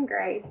 2nd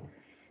grade.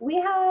 We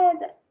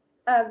had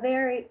a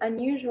very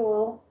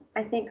unusual,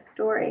 I think,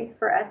 story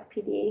for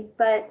SPD,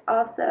 but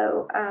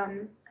also,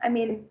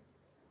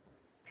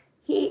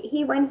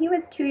 he when he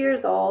was 2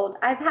 years old,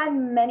 I've had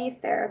many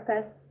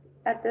therapists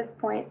at this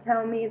point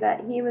tell me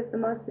that he was the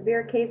most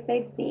severe case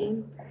they'd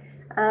seen.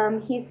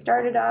 He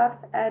started off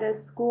at a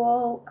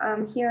school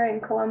here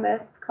in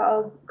Columbus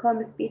called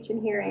Columbus Speech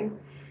and Hearing.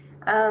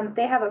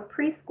 They have a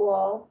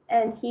preschool,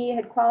 and he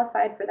had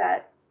qualified for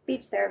that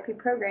speech therapy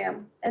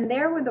program. And they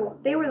were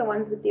the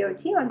ones with the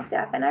OT on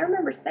staff. And I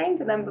remember saying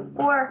to them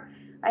before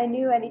I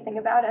knew anything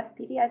about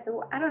SPD, I said,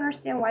 well, I don't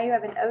understand why you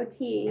have an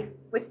OT,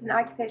 which is an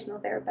occupational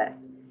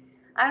therapist.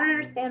 I don't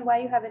understand why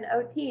you have an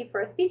OT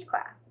for a speech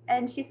class.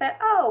 And she said,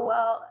 oh,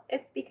 well,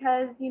 it's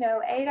because, 8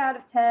 out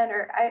of 10,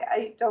 or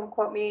I don't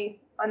quote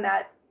me on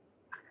that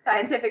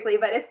scientifically,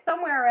 but it's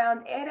somewhere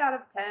around 8 out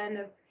of 10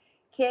 of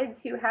kids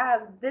who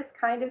have this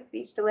kind of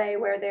speech delay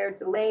where they're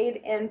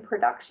delayed in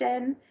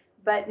production,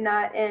 but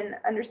not in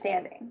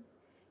understanding.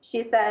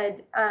 She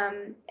said,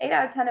 8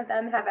 out of 10 of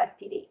them have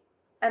SPD.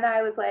 And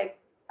I was like,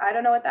 I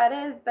don't know what that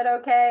is, but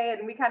okay.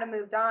 And we kind of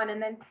moved on.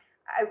 And then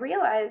I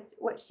realized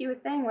what she was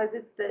saying was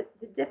it's the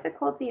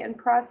difficulty in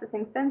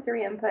processing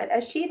sensory input.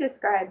 As she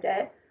described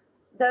it,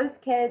 those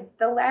kids,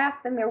 the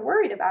last thing they're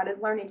worried about is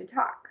learning to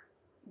talk.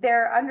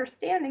 They're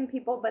understanding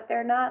people, but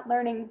they're not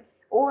learning,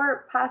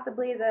 or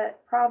possibly the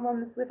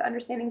problems with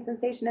understanding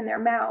sensation in their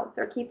mouths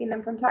are keeping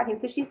them from talking.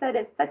 So she said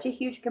it's such a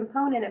huge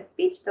component of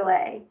speech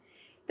delay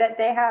that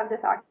they have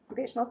this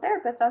occupational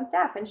therapist on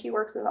staff, and she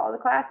works with all the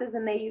classes,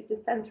 and they used a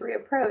sensory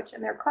approach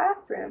in their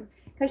classroom,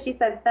 because she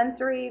said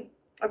sensory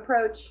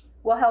approach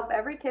will help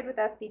every kid with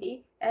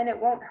SPD, and it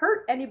won't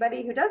hurt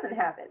anybody who doesn't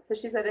have it. So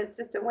she said it's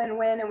just a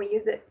win-win, and we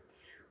use it.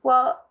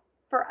 Well,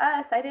 for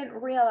us, I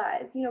didn't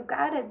realize,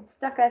 God had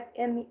stuck us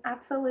in the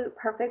absolute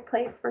perfect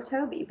place for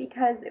Toby,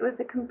 because it was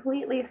a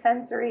completely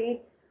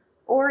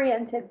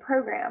sensory-oriented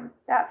program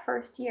that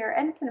first year,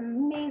 and it's an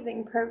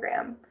amazing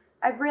program.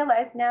 I've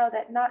realized now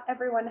that not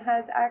everyone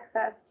has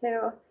access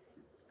to.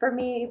 For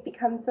me, it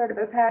becomes sort of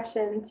a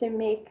passion to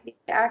make the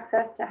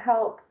access to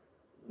help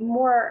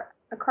more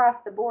across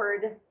the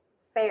board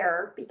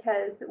fair,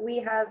 because we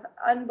have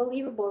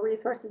unbelievable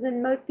resources,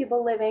 and most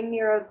people living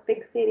near a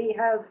big city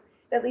have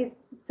at least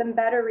some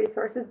better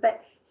resources.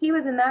 But he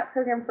was in that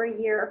program for a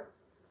year,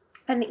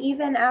 and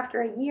even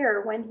after a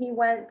year, when he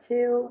went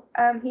to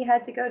he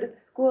had to go to the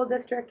school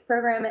district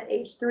program at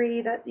age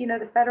 3. That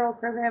the federal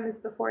program is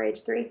before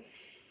age 3.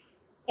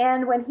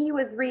 And when he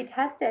was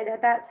retested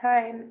at that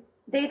time,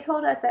 they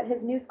told us at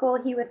his new school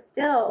he was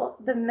still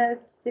the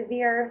most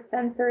severe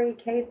sensory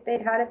case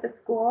they'd had at the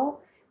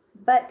school.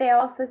 But they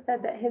also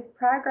said that his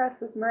progress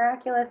was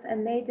miraculous,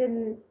 and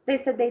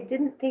they said they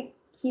didn't think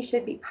he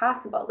should be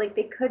possible. Like,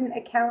 they couldn't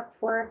account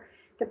for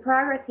the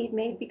progress he'd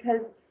made,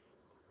 because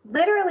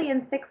literally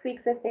in 6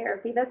 weeks of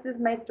therapy, this is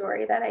my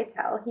story that I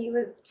tell. He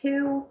was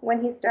 2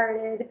 when he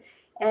started,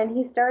 and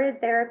he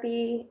started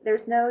therapy.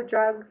 There's no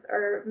drugs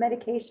or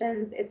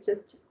medications. It's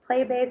just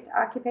play-based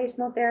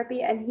occupational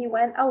therapy, and he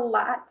went a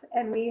lot,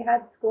 and we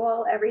had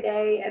school every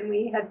day, and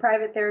we had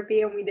private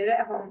therapy, and we did it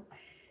at home.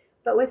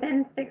 But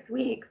within 6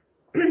 weeks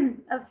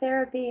of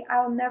therapy,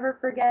 I'll never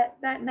forget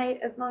that night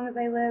as long as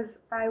I live.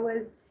 I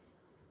was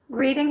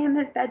reading him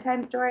his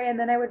bedtime story, and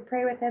then I would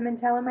pray with him and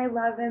tell him I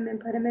love him and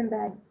put him in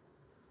bed.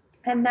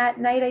 And that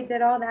night I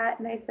did all that,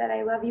 and I said,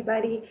 I love you,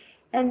 buddy.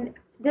 And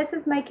this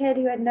is my kid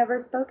who had never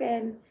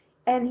spoken.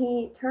 And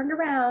he turned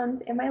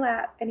around in my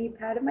lap, and he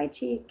patted my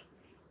cheek.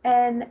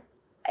 And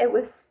it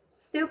was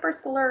super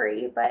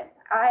slurry, but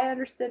I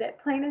understood it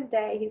plain as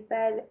day. He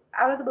said,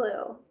 out of the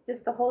blue,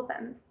 just the whole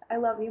sentence, I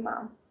love you,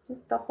 Mom.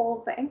 Just the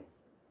whole thing.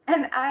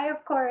 And I,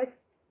 of course,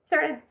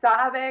 started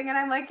sobbing, and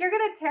I'm like, you're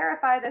going to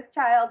terrify this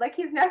child. Like,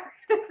 he's never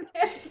going to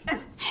say it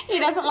again. He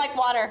doesn't like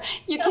water.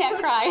 You can't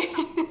cry.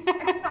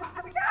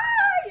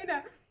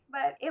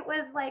 But it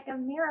was like a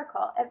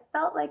miracle. It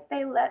felt like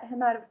they let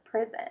him out of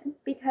prison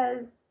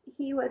because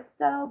he was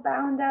so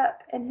bound up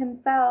in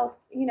himself,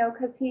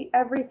 because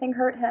everything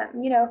hurt him.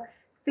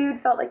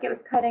 Food felt like it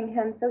was cutting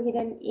him, so he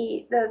didn't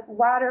eat. The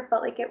water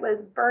felt like it was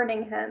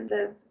burning him.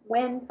 The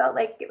wind felt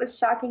like it was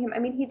shocking him. I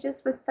mean, he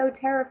just was so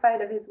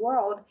terrified of his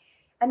world.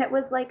 And it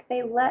was like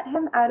they let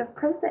him out of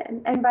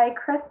prison. And by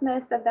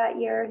Christmas of that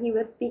year, he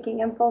was speaking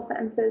in full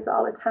sentences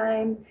all the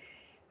time.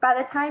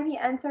 By the time he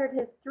entered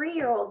his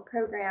 3-year-old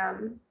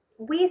program,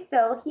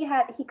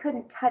 he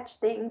couldn't touch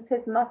things.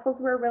 His muscles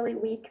were really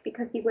weak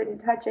because he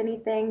wouldn't touch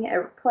anything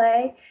or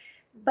play.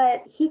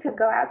 But he could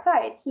go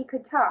outside. He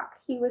could talk.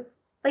 He was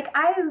like,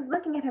 I was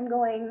looking at him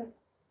going,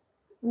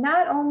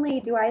 not only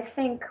do I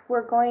think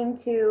we're going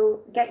to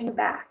get you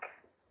back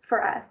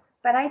for us,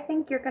 but I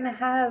think you're going to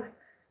have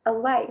a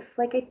life.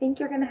 Like, I think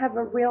you're going to have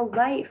a real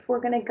life.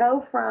 We're going to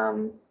go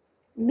from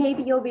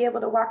maybe you'll be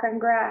able to walk on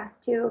grass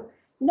to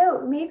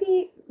no,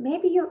 maybe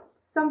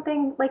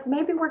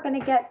we're going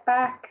to get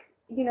back,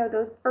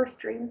 those first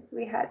dreams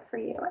we had for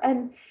you.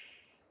 And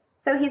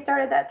so he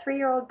started that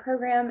 3-year-old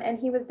program, and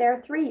he was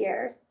there 3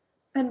 years.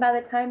 And by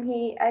the time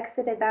he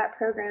exited that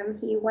program,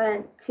 he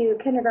went to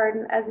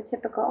kindergarten as a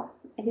typical.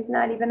 He's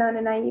not even on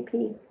an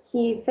IEP.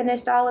 He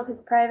finished all of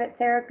his private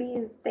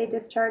therapies. They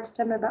discharged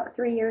him about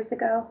 3 years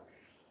ago.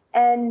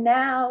 And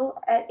now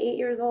at 8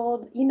 years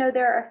old,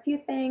 there are a few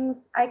things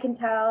I can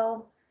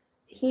tell.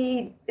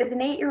 He is an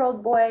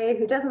 8-year-old boy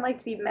who doesn't like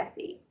to be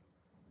messy.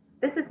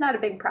 This is not a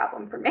big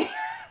problem for me.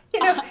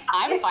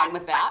 I'm fine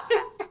with that.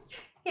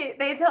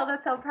 They told us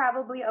he'll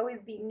probably always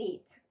be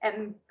neat,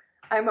 and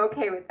I'm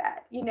okay with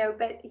that,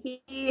 but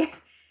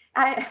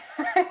I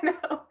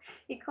know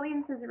he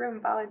cleans his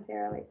room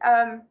voluntarily.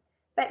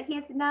 But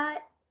he's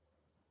not,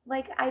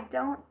 like, I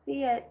don't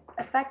see it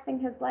affecting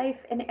his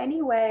life in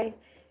any way,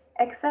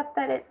 except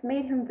that it's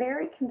made him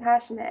very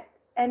compassionate,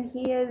 and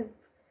he is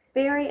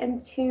very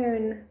in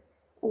tune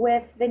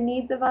with the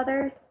needs of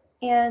others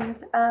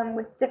and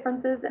with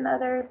differences in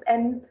others.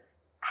 And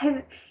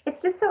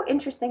it's just so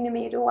interesting to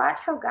me to watch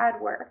how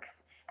God works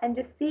and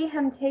to see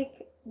him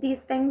take these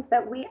things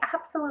that we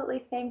absolutely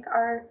think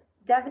are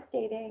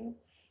devastating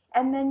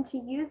and then to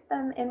use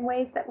them in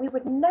ways that we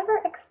would never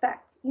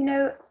expect.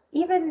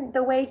 Even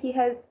the way he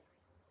has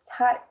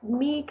taught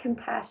me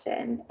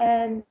compassion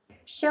and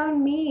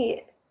shown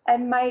me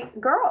and my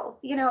girls,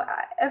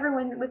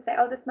 everyone would say,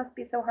 oh, this must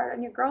be so hard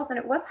on your girls. And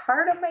it was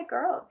hard on my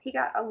girls. He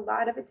got a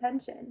lot of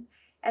attention.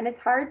 And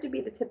it's hard to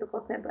be the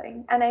typical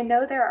sibling. And I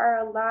know there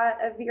are a lot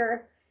of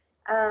your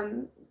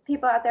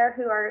people out there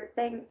who are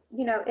saying,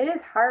 it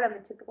is hard on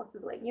the typical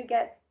sibling. You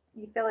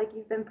feel like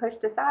you've been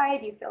pushed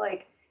aside. You feel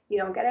like you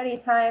don't get any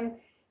time.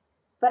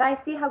 But I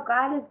see how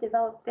God has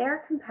developed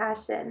their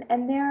compassion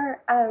and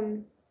their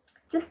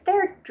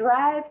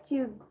drive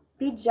to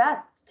be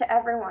just to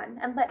everyone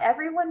and let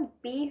everyone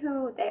be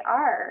who they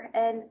are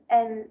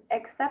and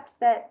accept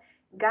that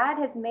God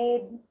has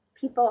made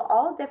people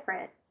all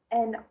different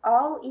and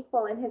all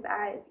equal in his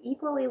eyes,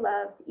 equally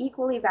loved,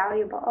 equally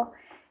valuable.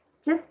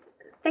 Just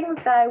things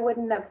that I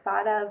wouldn't have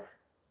thought of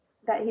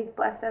that he's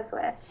blessed us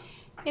with.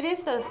 It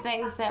is those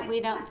things that we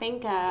don't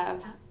think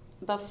of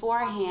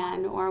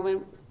beforehand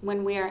or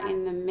when we are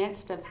in the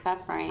midst of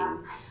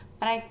suffering.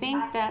 But I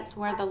think that's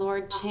where the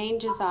Lord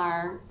changes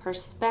our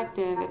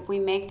perspective if we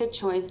make the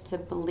choice to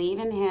believe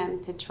in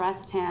him, to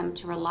trust him,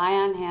 to rely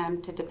on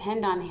him, to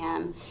depend on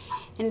him.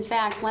 In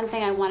fact, one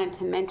thing I wanted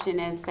to mention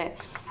is that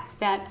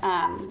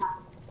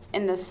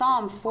in the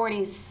Psalm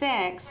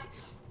 46,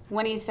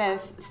 when he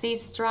says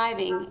cease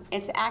striving,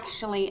 it's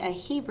actually a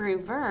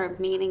Hebrew verb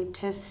meaning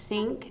to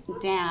sink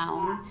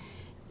down,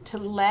 to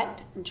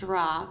let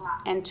drop,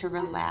 and to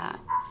relax.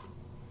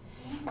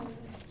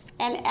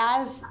 And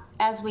as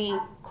we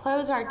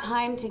close our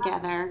time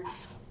together,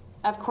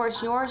 of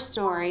course, your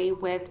story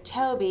with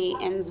Toby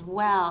ends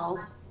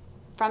well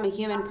from a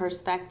human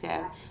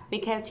perspective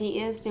because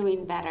he is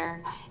doing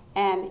better.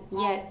 And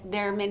yet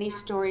there are many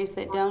stories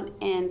that don't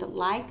end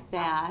like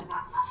that.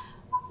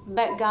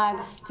 But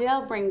God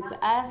still brings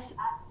us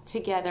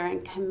together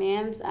and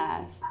commands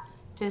us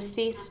to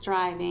cease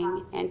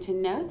striving and to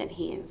know that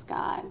He is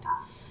God,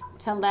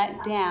 to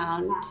let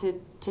down, to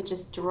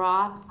just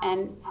drop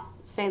and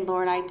say,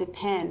 Lord, I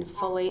depend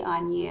fully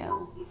on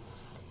you.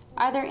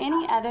 Are there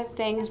any other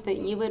things that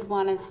you would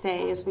want to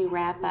say as we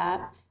wrap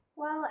up?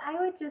 Well, I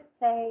would just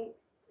say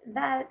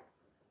that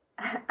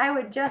I've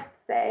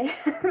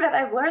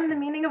learned the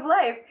meaning of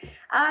life.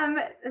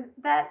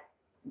 That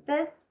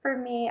this, for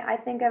me, I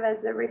think of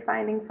as a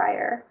refining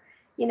fire.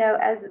 You know,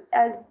 as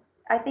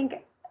I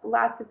think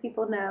lots of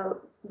people know,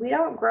 we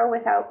don't grow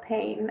without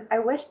pain. I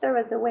wish there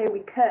was a way we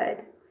could.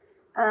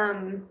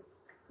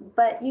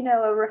 But, you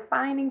know, a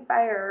refining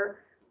fire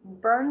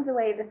burns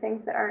away the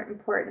things that aren't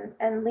important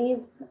and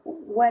leaves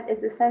what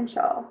is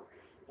essential.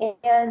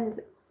 And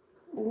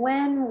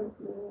when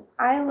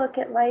I look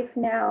at life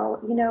now,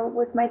 you know,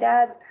 with my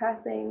dad's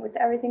passing, with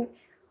everything,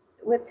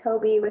 with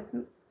Toby,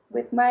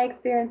 with my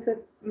experience with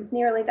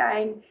nearly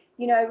dying,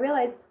 you know, I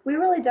realize we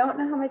really don't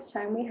know how much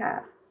time we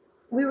have.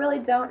 We really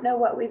don't know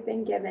what we've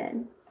been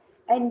given.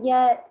 And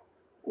yet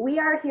we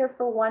are here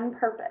for one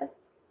purpose,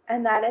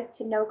 and that is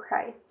to know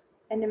Christ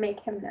and to make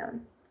Him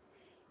known.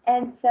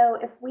 And so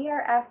if we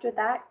are after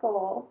that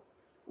goal,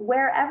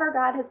 wherever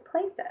God has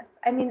placed us,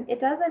 I mean,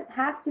 it doesn't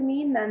have to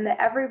mean then that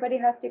everybody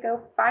has to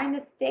go find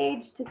a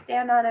stage to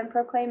stand on and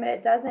proclaim it.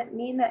 It doesn't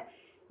mean that,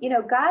 you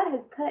know, God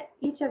has put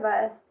each of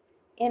us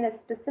in a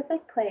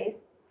specific place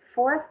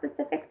for a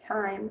specific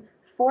time,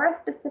 for a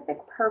specific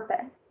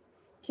purpose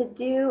to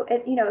do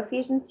it. You know,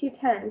 Ephesians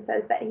 2:10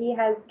 says that He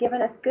has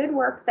given us good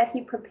works that He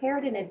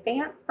prepared in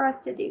advance for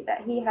us to do,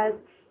 that He has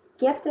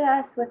gifted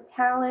us with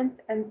talents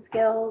and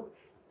skills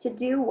to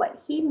do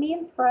what He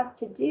means for us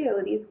to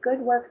do, these good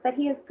works that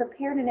He has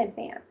prepared in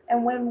advance.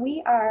 And when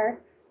we are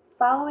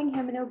following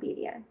Him in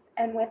obedience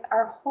and with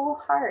our whole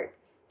heart,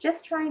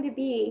 just trying to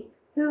be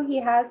who He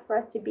has for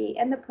us to be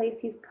in the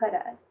place He's put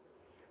us,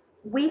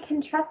 we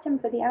can trust Him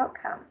for the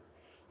outcome.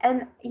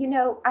 And, you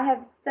know, I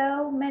have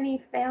so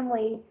many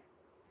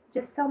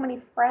so many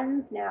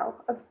friends now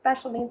of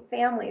special needs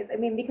families. I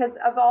mean, because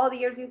of all the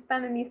years we've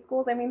spent in these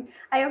schools, I mean,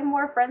 I have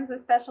more friends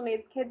with special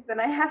needs kids than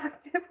I have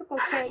with typical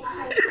kids.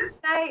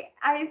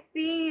 I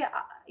see,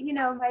 you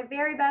know, my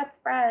very best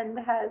friend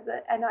has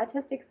an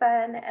autistic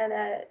son and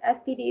a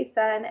SPD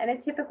son and a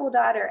typical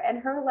daughter, and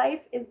her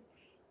life is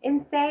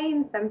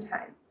insane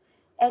sometimes.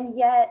 And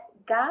yet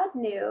God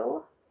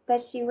knew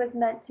that she was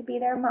meant to be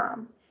their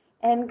mom.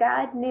 And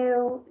God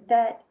knew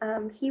that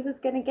He was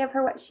going to give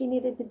her what she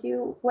needed to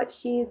do, what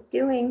she's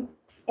doing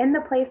in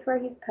the place where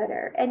He's put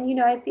her. And, you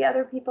know, I see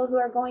other people who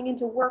are going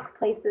into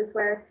workplaces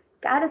where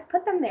God has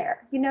put them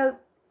there. You know,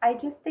 I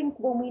just think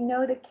when we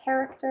know the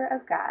character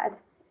of God,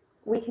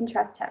 we can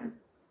trust Him.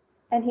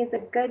 And He's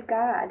a good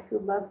God who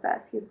loves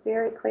us. He's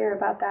very clear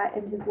about that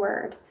in His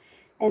word.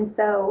 And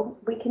so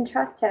we can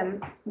trust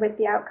Him with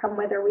the outcome,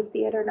 whether we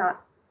see it or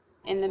not.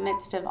 In the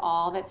midst of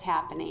all that's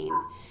happening,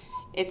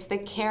 it's the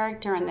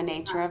character and the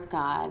nature of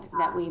God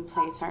that we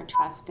place our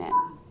trust in.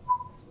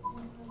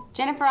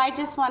 Jennifer, I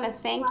just want to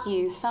thank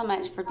you so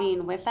much for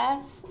being with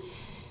us.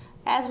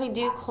 As we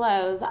do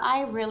close,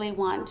 I really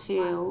want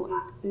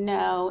to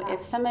know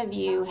if some of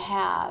you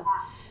have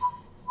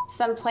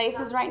some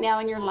places right now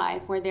in your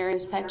life where there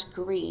is such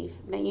grief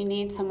that you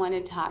need someone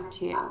to talk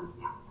to.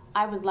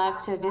 I would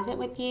love to visit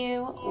with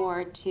you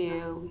or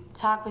to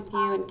talk with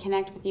you and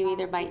connect with you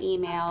either by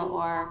email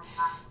or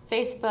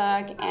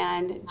Facebook,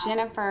 and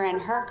Jennifer and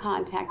her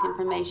contact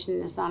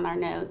information is on our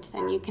notes,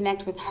 and you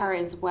connect with her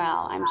as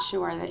well. I'm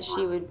sure that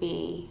she would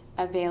be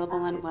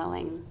available and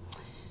willing.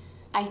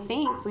 I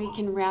think we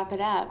can wrap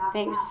it up.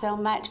 Thanks so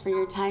much for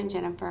your time,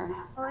 Jennifer.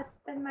 Well, it's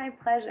been my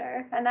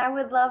pleasure, and I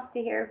would love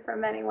to hear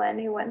from anyone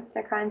who wants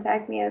to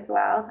contact me as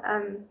well.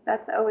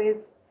 That's always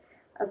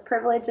a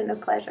privilege and a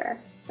pleasure.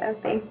 So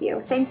thank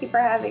you. Thank you for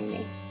having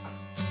me.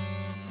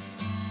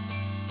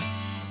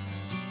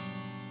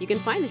 You can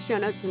find the show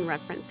notes and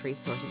referenced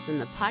resources in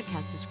the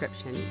podcast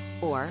description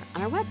or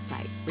on our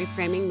website,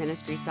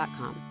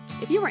 reframingministries.com.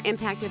 If you were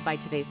impacted by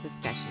today's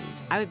discussion,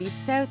 I would be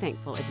so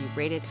thankful if you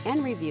rated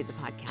and reviewed the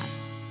podcast.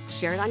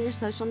 Share it on your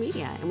social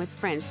media and with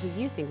friends who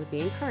you think would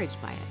be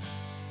encouraged by it.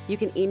 You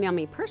can email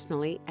me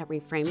personally at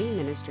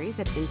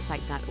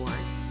reframingministries@insight.org.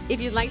 If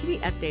you'd like to be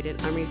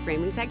updated on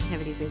Reframing's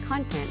activities and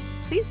content,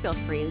 please feel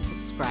free and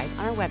subscribe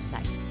on our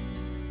website.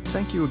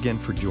 Thank you again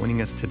for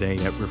joining us today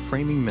at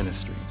Reframing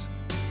Ministries.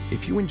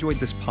 If you enjoyed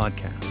this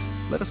podcast,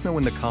 let us know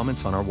in the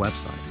comments on our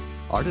website.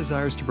 Our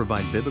desire is to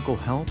provide biblical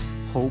help,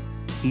 hope,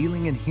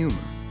 healing, and humor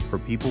for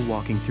people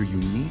walking through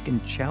unique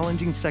and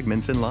challenging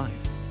segments in life.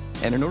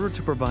 And in order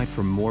to provide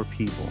for more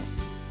people,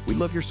 we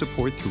love your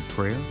support through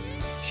prayer,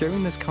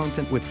 sharing this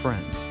content with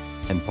friends,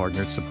 and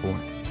partnered support.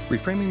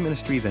 Reframing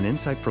Ministries and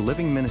Insight for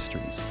Living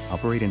Ministries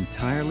operate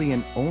entirely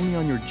and only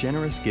on your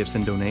generous gifts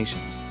and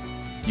donations.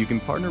 You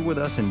can partner with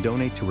us and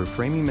donate to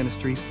Reframing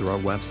Ministries through our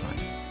website.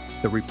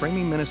 The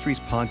Reframing Ministries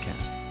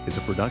podcast is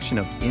a production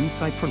of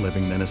Insight for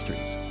Living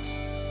Ministries.